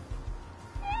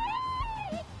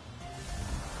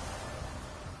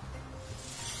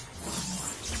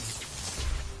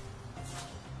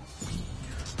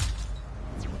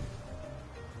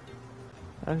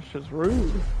 That's just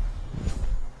rude.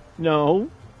 No.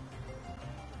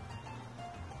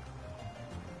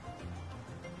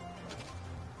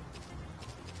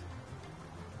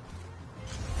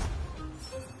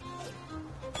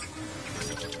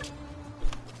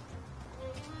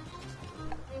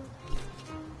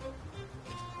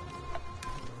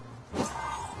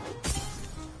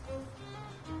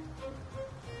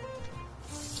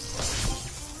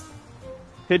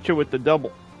 Hit you with the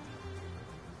double.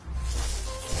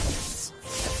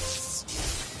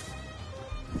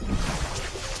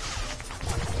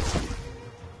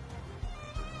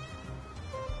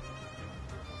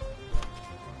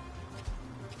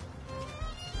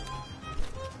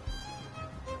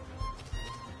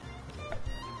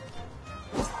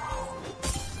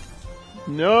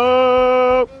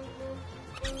 Nope.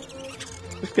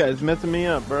 This guy's messing me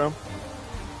up, bro.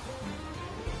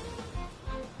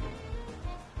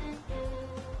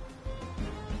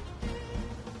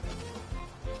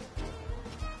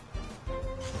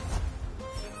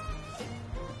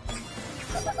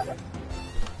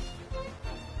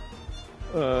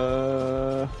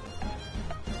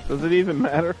 Does it even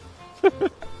matter?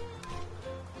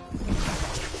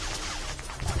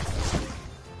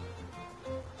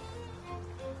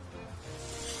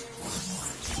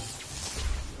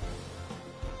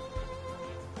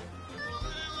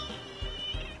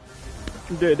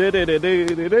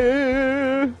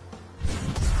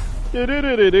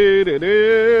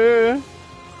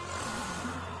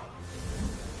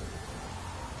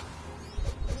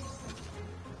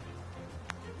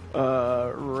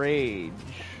 Rage.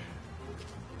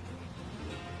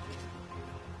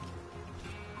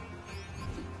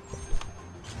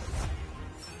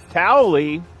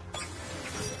 Towel-y?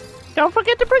 Don't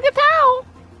forget to bring a towel.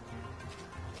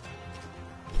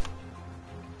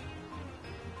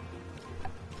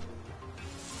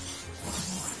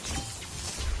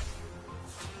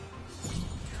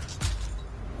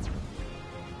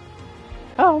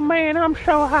 Oh man, I'm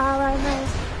so high right now.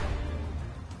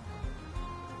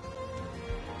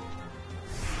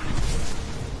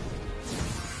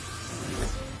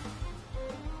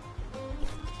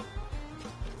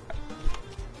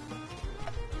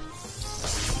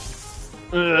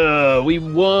 We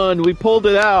won. We pulled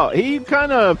it out. He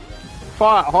kind of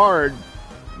fought hard,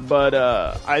 but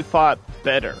I fought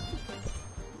better.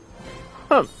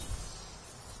 Huh.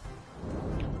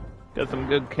 Got some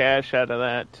good cash out of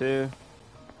that too,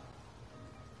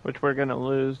 which we're gonna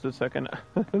lose the second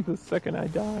the second I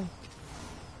die.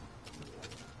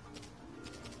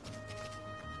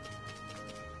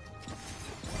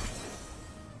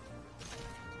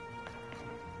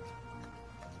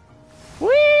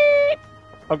 Whee!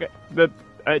 Okay,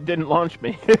 it didn't launch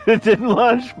me. It didn't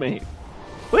launch me.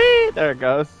 Whee! There it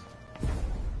goes.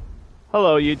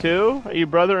 Hello, you two. Are you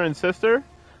brother and sister?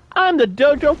 I'm the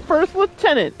Dojo First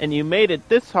Lieutenant, and you made it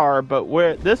this far, but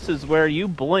this is where you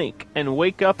blink and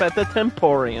wake up at the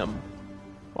Temporium.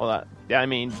 Well, I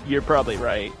mean, you're probably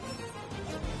right.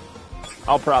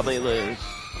 I'll probably lose.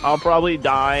 I'll probably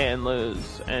die and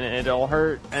lose, and it'll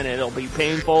hurt, and it'll be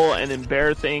painful and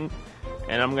embarrassing,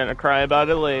 and I'm gonna cry about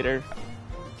it later.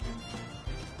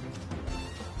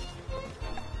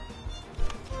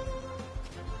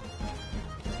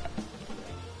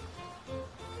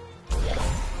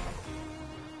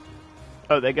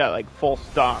 Oh, they got like full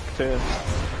stock too.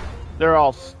 They're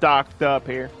all stocked up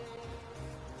here.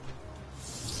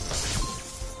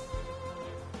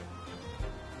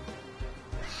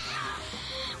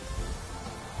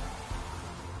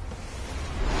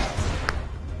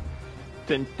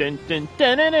 Dun, dun, dun,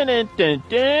 dun, dun, dun, dun, dun,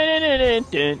 dun,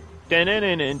 dun,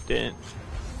 dun, dun, dun.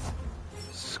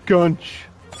 Scunch.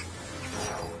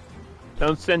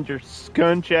 Don't send your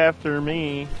scunch after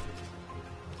me.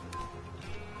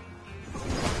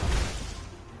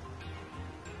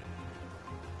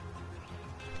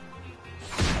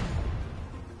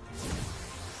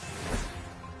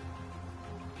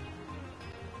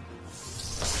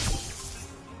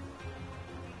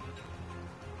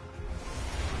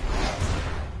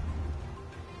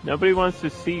 Nobody wants to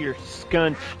see your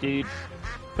scunch, dude.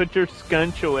 Put your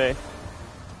scunch away.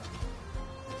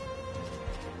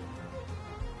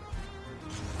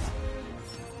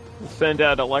 We'll send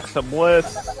out Alexa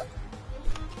Bliss,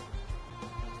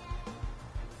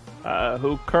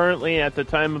 who currently, at the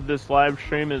time of this live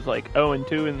stream, is like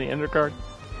 0-2 in the undercard.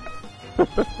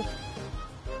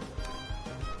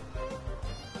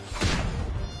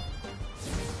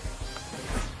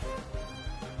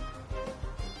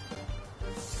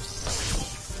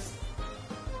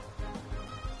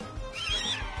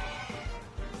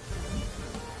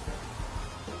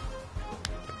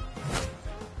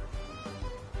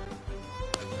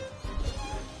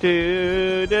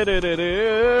 Do, do, do, do,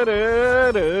 do,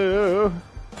 do, do.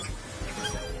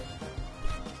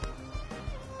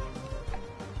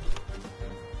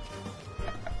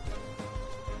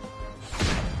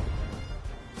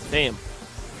 Damn.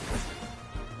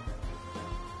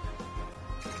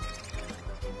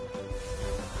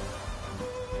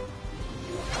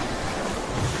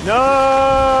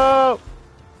 No!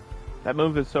 That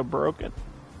move is so broken.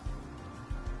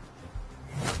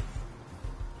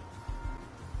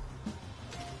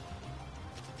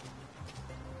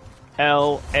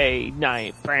 L.A.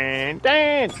 night. Dan,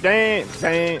 dan, dan,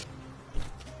 dan.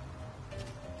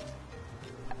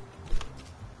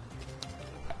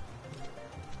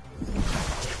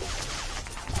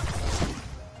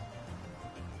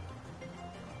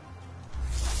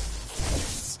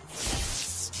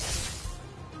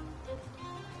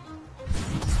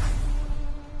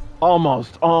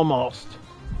 Almost.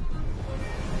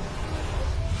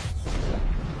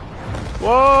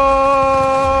 Whoa!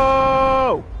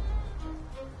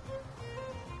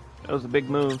 That was a big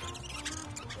move.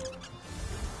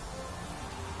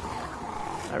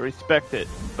 I respect it,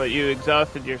 but you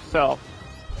exhausted yourself.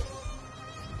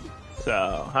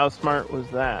 So, how smart was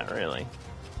that, really?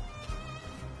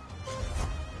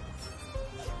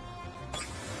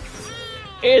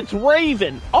 It's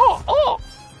Raven! Oh!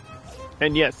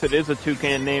 And yes, it is a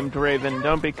toucan named Raven.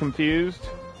 Don't be confused.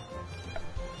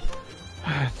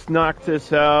 Let's knock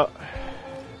this out.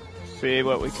 See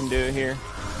what we can do here.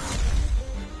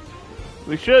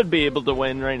 We should be able to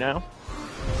win right now.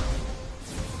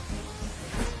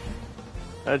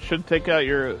 That should take out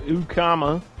your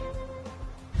Ukama.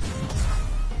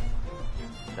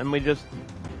 And we just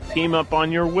team up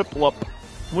on your whip lump.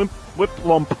 Whip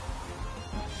lump.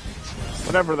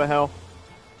 Whatever the hell.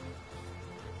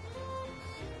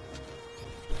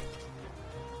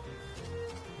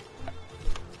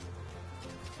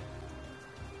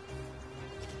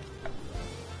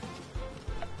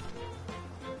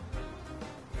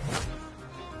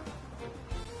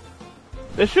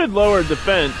 This should lower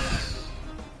defense.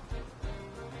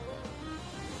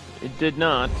 It did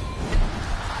not.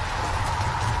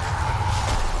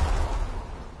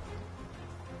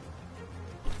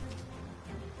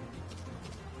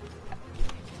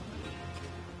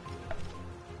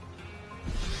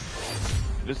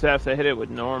 Just have to hit it with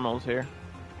normals here.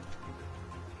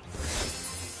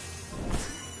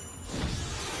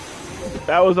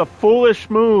 That was a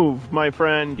foolish move, my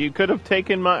friend. You could have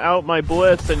taken out my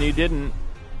bliss and you didn't.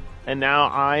 And now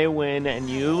I win and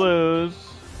you lose.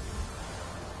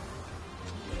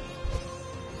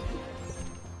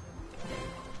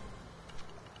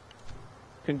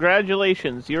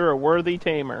 Congratulations, you're a worthy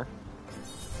tamer.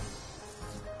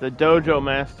 The Dojo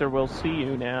Master will see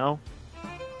you now.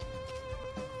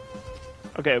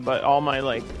 Okay, but all my,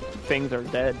 like, things are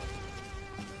dead.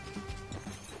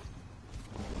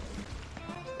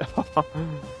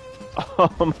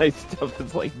 All my stuff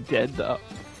is, like, dead, though.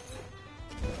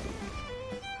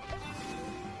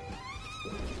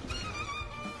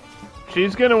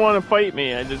 She's gonna want to fight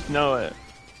me, I just know it.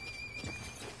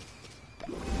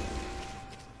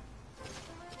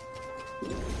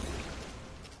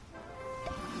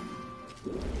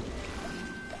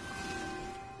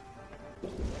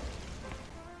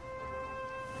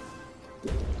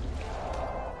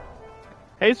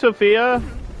 Hey, Sophia.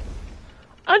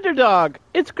 Underdog,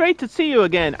 it's great to see you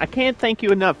again. I can't thank you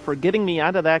enough for getting me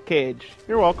out of that cage.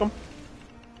 You're welcome.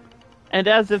 And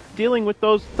as if dealing with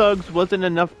those thugs wasn't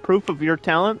enough proof of your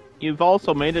talent, you've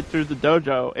also made it through the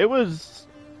dojo. It was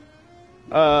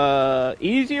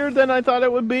easier than I thought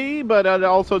it would be, but it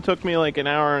also took me like an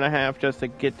hour and a half just to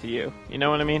get to you. You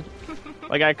know what I mean?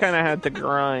 Like, I kind of had to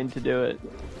grind to do it.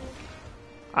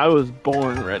 I was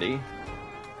born ready.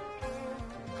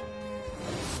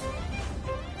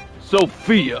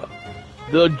 Sophia,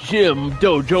 the gym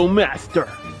dojo master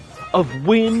of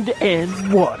wind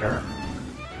and water.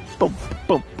 Boom,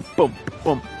 boom, boom,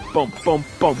 boom, boom, boom,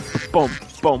 boom, boom,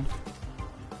 boom.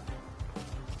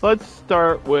 Let's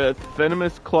start with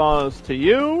Venomous Claws to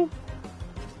you,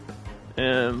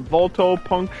 and Volto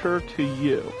Puncture to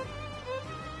you.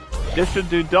 This should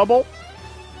do double.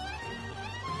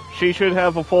 She should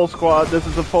have a full squad. This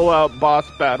is a full-out boss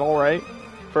battle, right?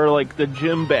 For, like, the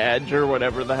gym badge or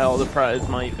whatever the hell the prize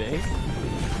might be.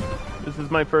 This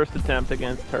is my first attempt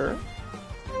against her.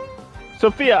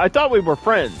 Sophia, I thought we were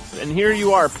friends, and here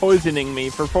you are poisoning me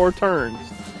for 4 turns.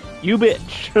 You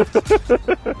bitch.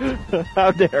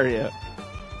 How dare you?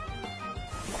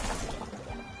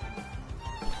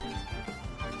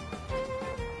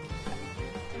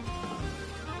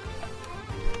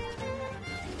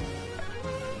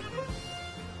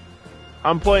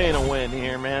 I'm playing a win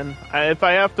here, man. If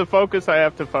I have to focus, I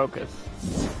have to focus.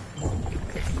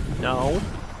 No.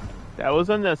 That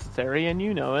was unnecessary, and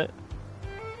you know it.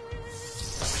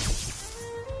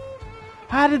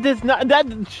 How did this not... That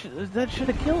should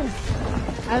have killed.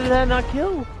 How did that not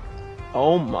kill?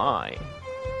 Oh my.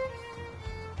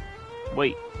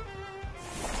 Wait.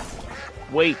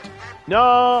 Wait.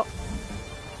 No!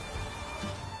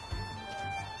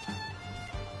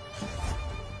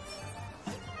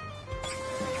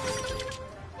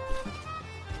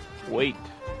 Wait.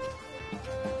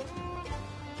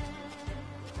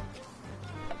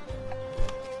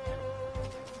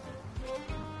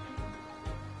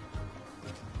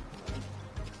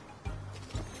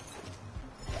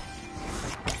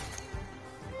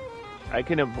 I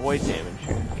can avoid damage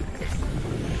here.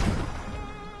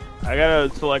 I gotta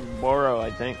select Boro,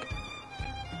 I think.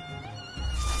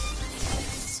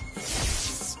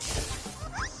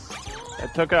 I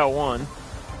took out one.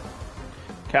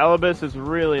 Calibus is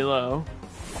really low.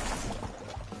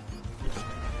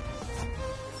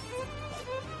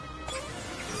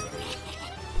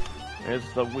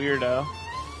 There's the weirdo.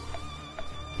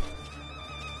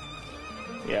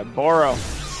 Yeah, Boro.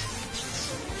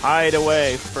 Hide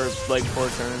away for like 4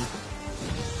 turns.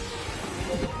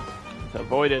 To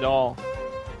avoid it all.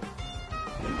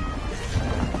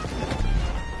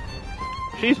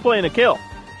 She's playing a kill.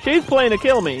 She's playing to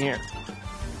kill me here.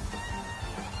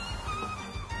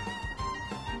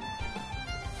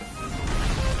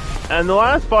 And the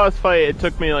last boss fight, it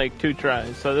took me like 2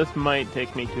 tries, so this might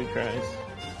take me 2 tries.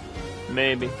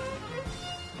 Maybe.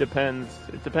 Depends.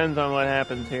 It depends on what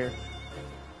happens here.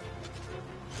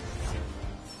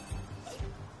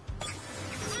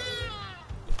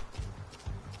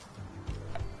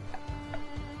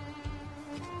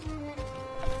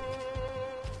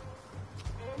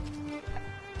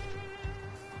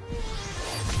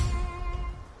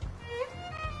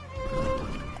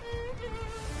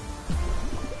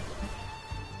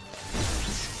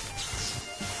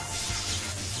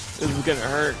 This is gonna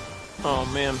hurt. Oh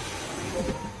man.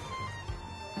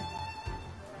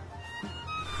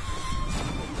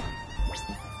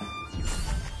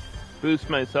 Boost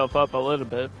myself up a little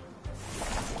bit.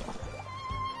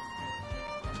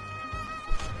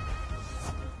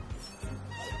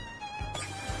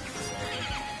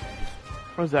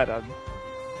 What was that, a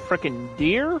frickin'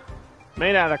 deer?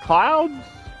 Made out of clouds?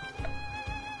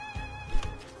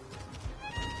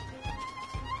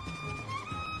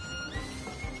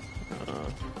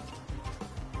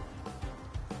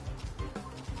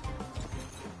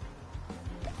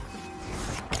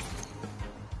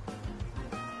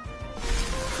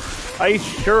 Ice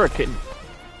shuriken.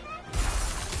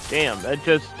 Damn, that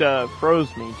just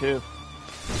froze me too.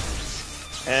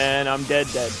 And I'm dead.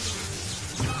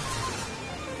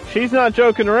 She's not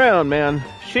joking around, man.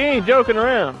 She ain't joking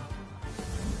around.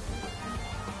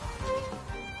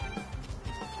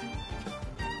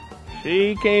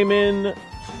 She came in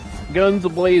guns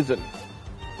a-blazing.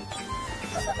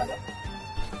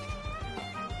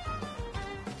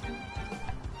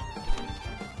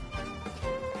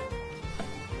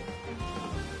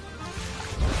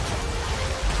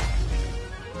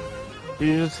 She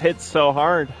just hits so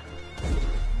hard.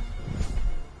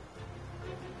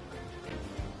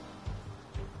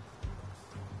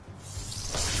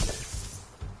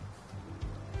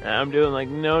 And I'm doing like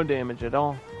no damage at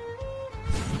all.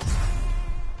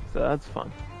 So that's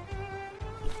fun.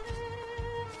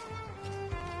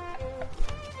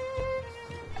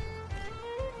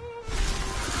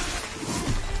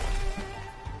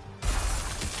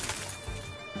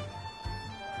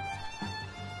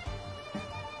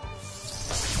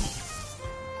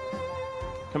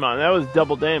 Come on, that was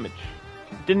double damage.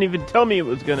 Didn't even tell me it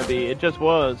was gonna be, it just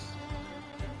was.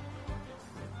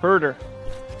 Hurt her.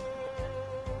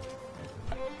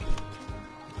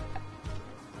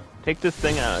 Take this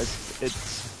thing out,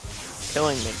 it's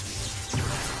killing me.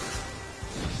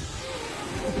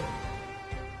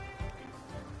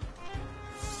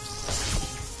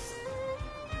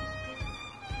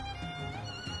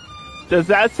 Does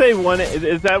that say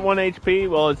is that 1 HP?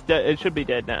 Well, it's dead, it should be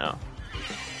dead now.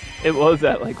 It was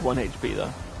at like 1 HP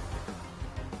though.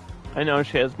 I know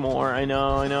she has more. I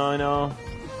know.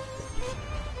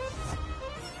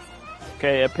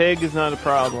 Okay, a pig is not a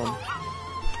problem.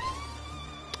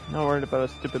 Not worried about a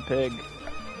stupid pig.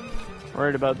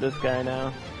 Worried about this guy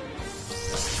now.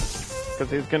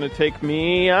 Because he's gonna take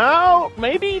me out.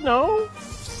 Maybe? No?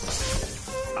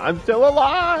 I'm still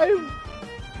alive!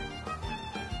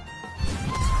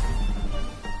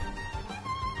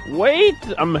 Wait!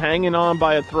 I'm hanging on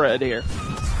by a thread here.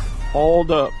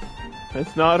 Hold up.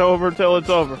 It's not over till it's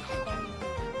over.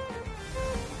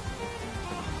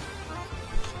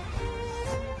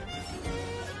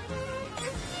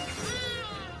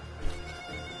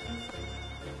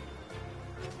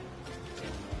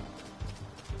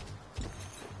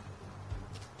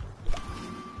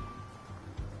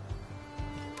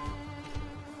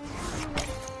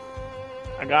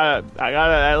 I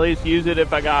gotta at least use it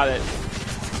if I got it.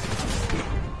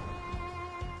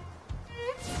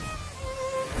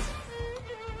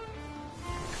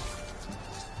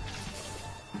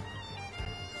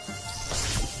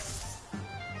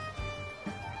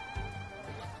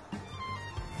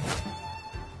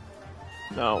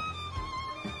 No.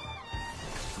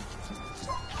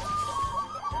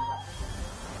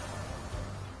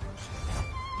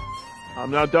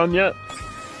 I'm not done yet.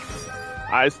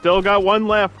 I still got one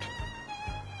left.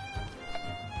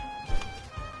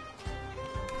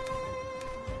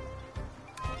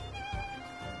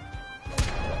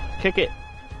 Kick it.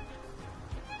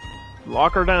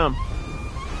 Lock her down.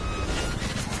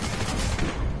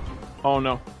 Oh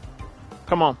no.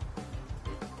 Come on.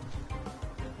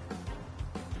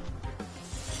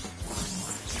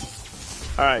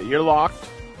 Alright, you're locked.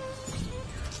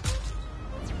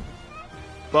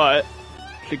 But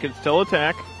she can still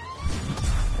attack.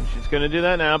 And she's gonna do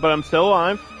that now, but I'm still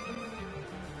alive.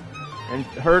 And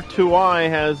her 2i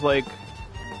has like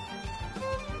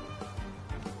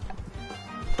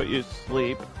put you to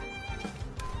sleep.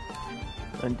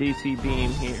 And DC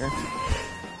beam here.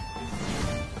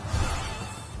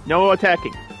 No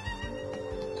attacking.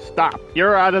 Stop.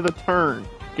 You're out of the turn.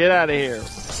 Get out of here.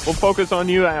 We'll focus on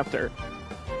you after.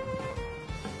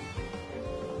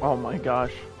 Oh my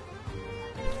gosh.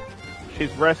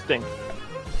 She's resting.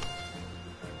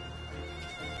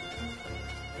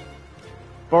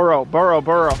 Burrow, burrow,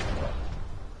 burrow.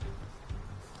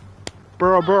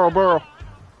 Burrow, burrow, burrow.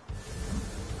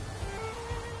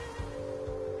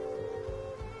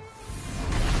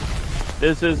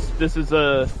 This is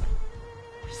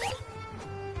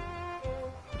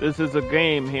a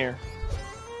game here.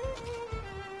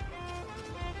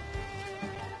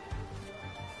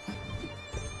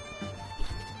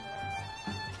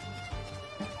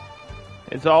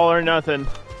 It's all or nothing.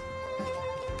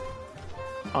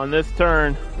 On this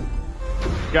turn.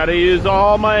 Gotta use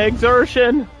all my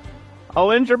exertion.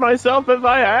 I'll injure myself if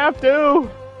I have to.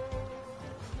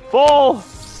 Full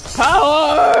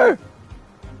power!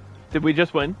 Did we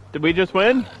just win? Did we just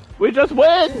win? We just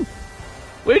win!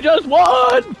 We just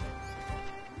won!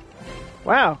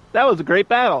 Wow, that was a great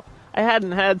battle. I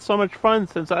hadn't had so much fun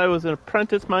since I was an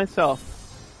apprentice myself.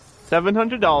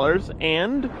 $700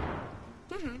 and...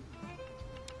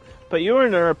 But you are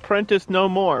an apprentice no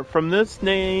more. From this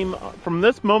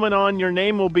moment on, your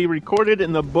name will be recorded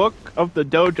in the book of the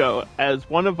dojo as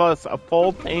one of us, a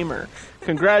full tamer.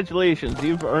 Congratulations,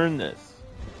 you've earned this.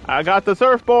 I got the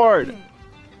surfboard!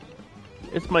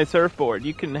 It's my surfboard.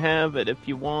 You can have it if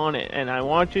you want it, and I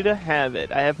want you to have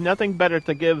it. I have nothing better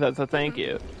to give as a thank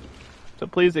you. So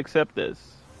please accept this.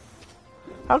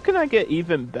 How can I get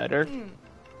even better?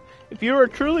 If you are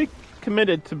truly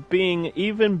committed to being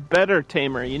even better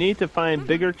tamer, you need to find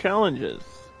bigger challenges.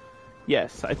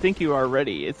 Yes, I think you are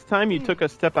ready. It's time you took a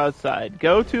step outside.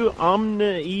 Go to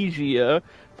Amnesia,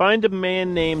 find a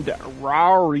man named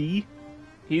Rauri.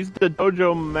 He's the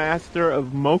dojo master of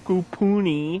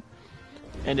Mokupuni,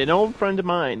 and an old friend of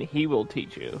mine. He will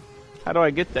teach you. How do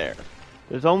I get there?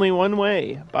 There's only one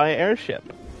way, by airship.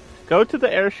 Go to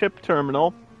the airship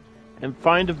terminal and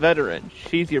find a veteran.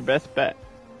 She's your best bet.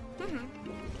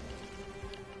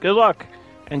 Good luck,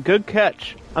 and good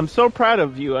catch. I'm so proud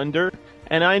of you, Under,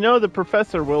 and I know the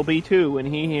professor will be too when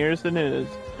he hears the news.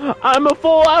 I'm a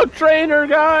full-out trainer,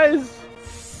 guys!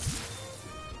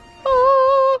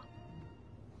 Ah.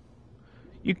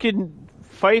 You can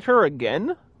fight her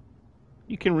again?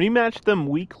 You can rematch them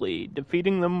weekly.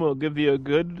 Defeating them will give you a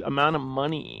good amount of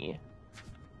money.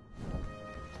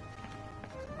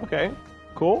 Okay,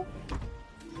 cool.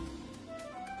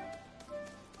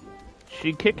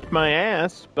 She kicked my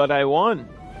ass, but I won.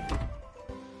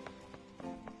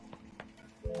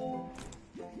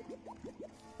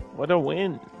 What a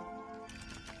win.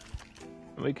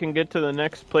 We can get to the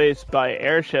next place by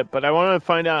airship, but I want to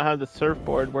find out how the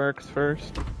surfboard works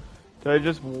first. Do I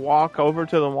just walk over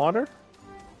to the water?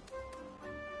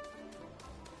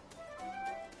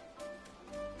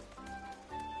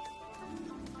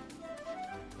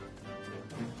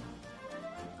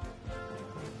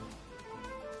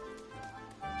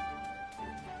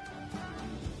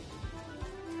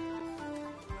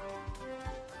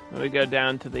 We go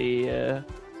down to the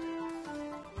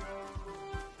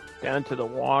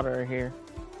water here.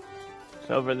 It's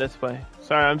over this way.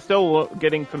 Sorry, I'm still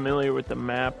getting familiar with the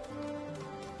map.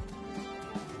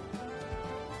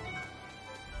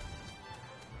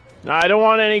 No, I don't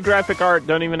want any graphic art.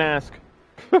 Don't even ask.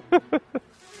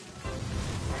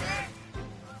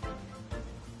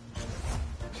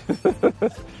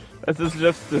 This is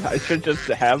just... I should just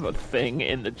have a thing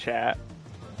in the chat.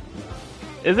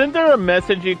 Isn't there a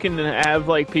message you can have,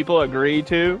 like, people agree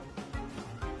to?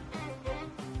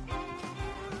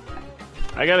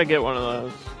 I gotta get one of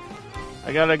those.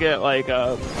 I gotta get, like,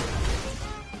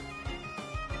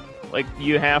 like,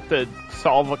 you have to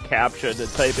solve a CAPTCHA to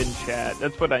type in chat.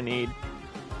 That's what I need.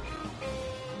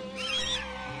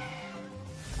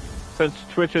 Since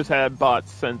Twitch has had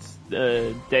bots since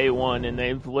day one, and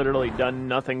they've literally done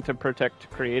nothing to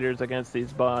protect creators against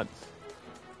these bots.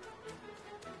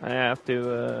 I have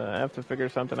to figure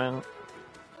something out.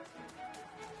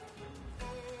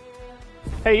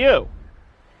 Hey, you!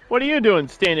 What are you doing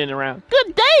standing around?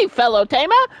 Good day, fellow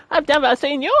tamer. I've never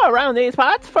seen you around these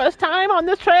parts. First time on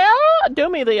this trail. Do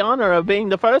me the honor of being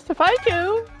the first to fight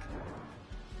you.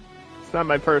 It's not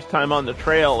my first time on the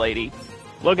trail, lady.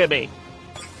 Look at me.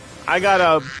 I got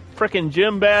a frickin'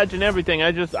 gym badge and everything.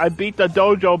 I beat the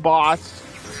dojo boss.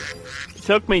 It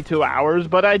took me 2 hours,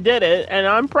 but I did it, and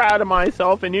I'm proud of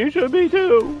myself, and you should be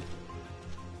too.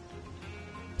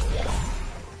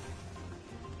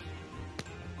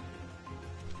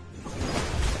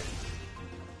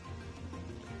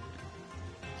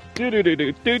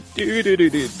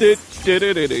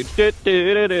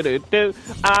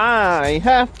 I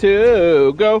have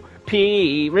to go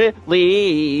pee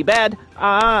really bad.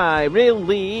 I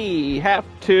really have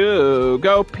to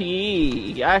go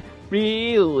pee. I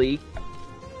really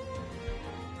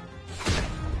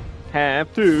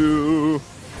have to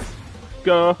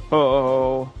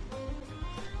go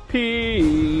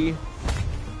pee.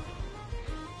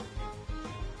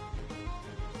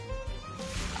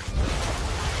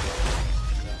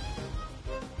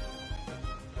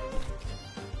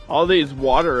 All these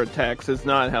water attacks is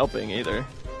not helping either.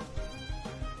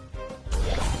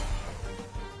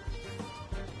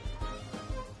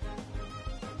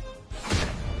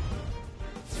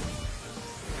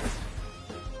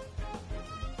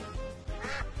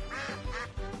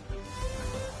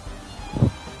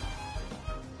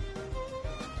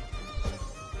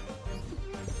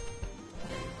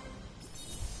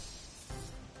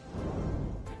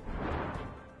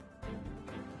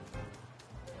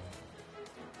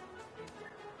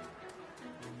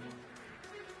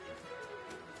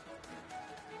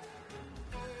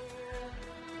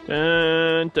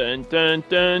 Dun dun dun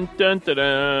dun dun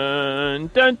dun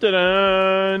dun dun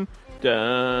dun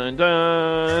dun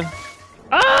dun.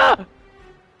 Ah!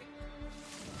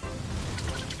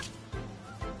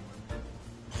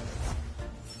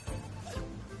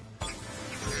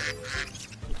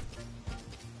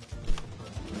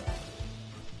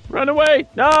 Run away!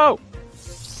 No!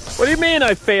 What do you mean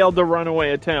I failed the runaway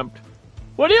attempt?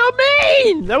 What do you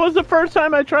mean? That was the first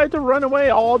time I tried to run away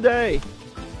all day.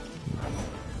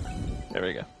 There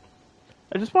we go.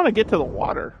 I just want to get to the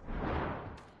water.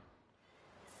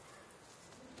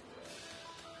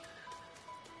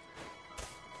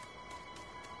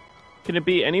 Can it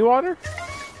be any water?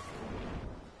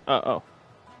 Uh-oh.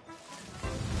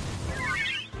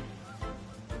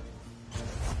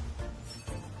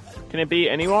 Can it be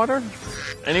any water?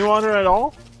 Any water at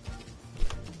all?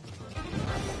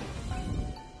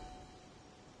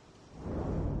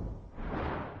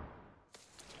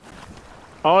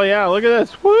 Oh yeah, look at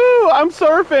this. Woo! I'm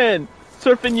surfing!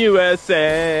 Surfing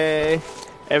USA.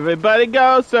 Everybody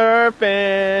go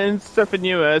surfing! Surfing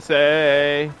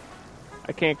USA.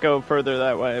 I can't go further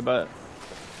that way, but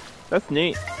that's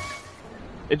neat.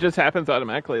 It just happens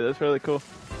automatically. That's really cool.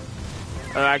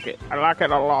 I like it. I like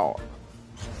it a lot.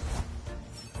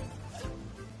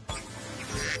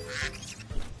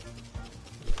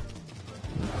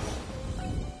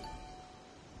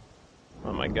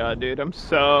 Oh my god, dude.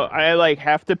 I like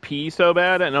have to pee so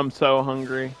bad and I'm so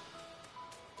hungry.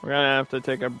 We're gonna have to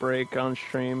take a break on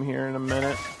stream here in a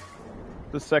minute.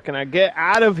 The second I get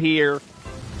out of here.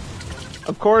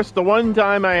 Of course, the one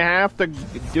time I have to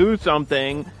do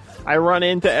something, I run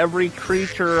into every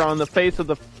creature on the face of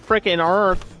the frickin'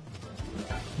 earth.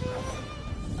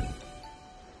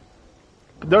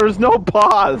 There's no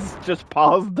pause. Just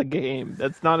pause the game.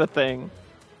 That's not a thing.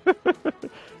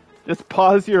 Just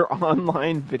pause your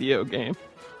online video game.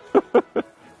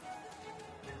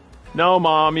 No,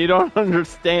 Mom, you don't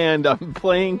understand. I'm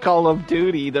playing Call of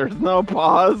Duty. There's no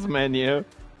pause menu.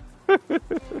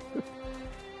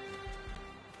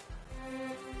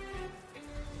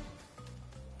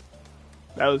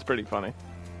 That was pretty funny.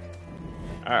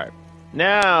 Alright.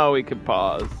 Now we can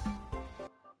pause.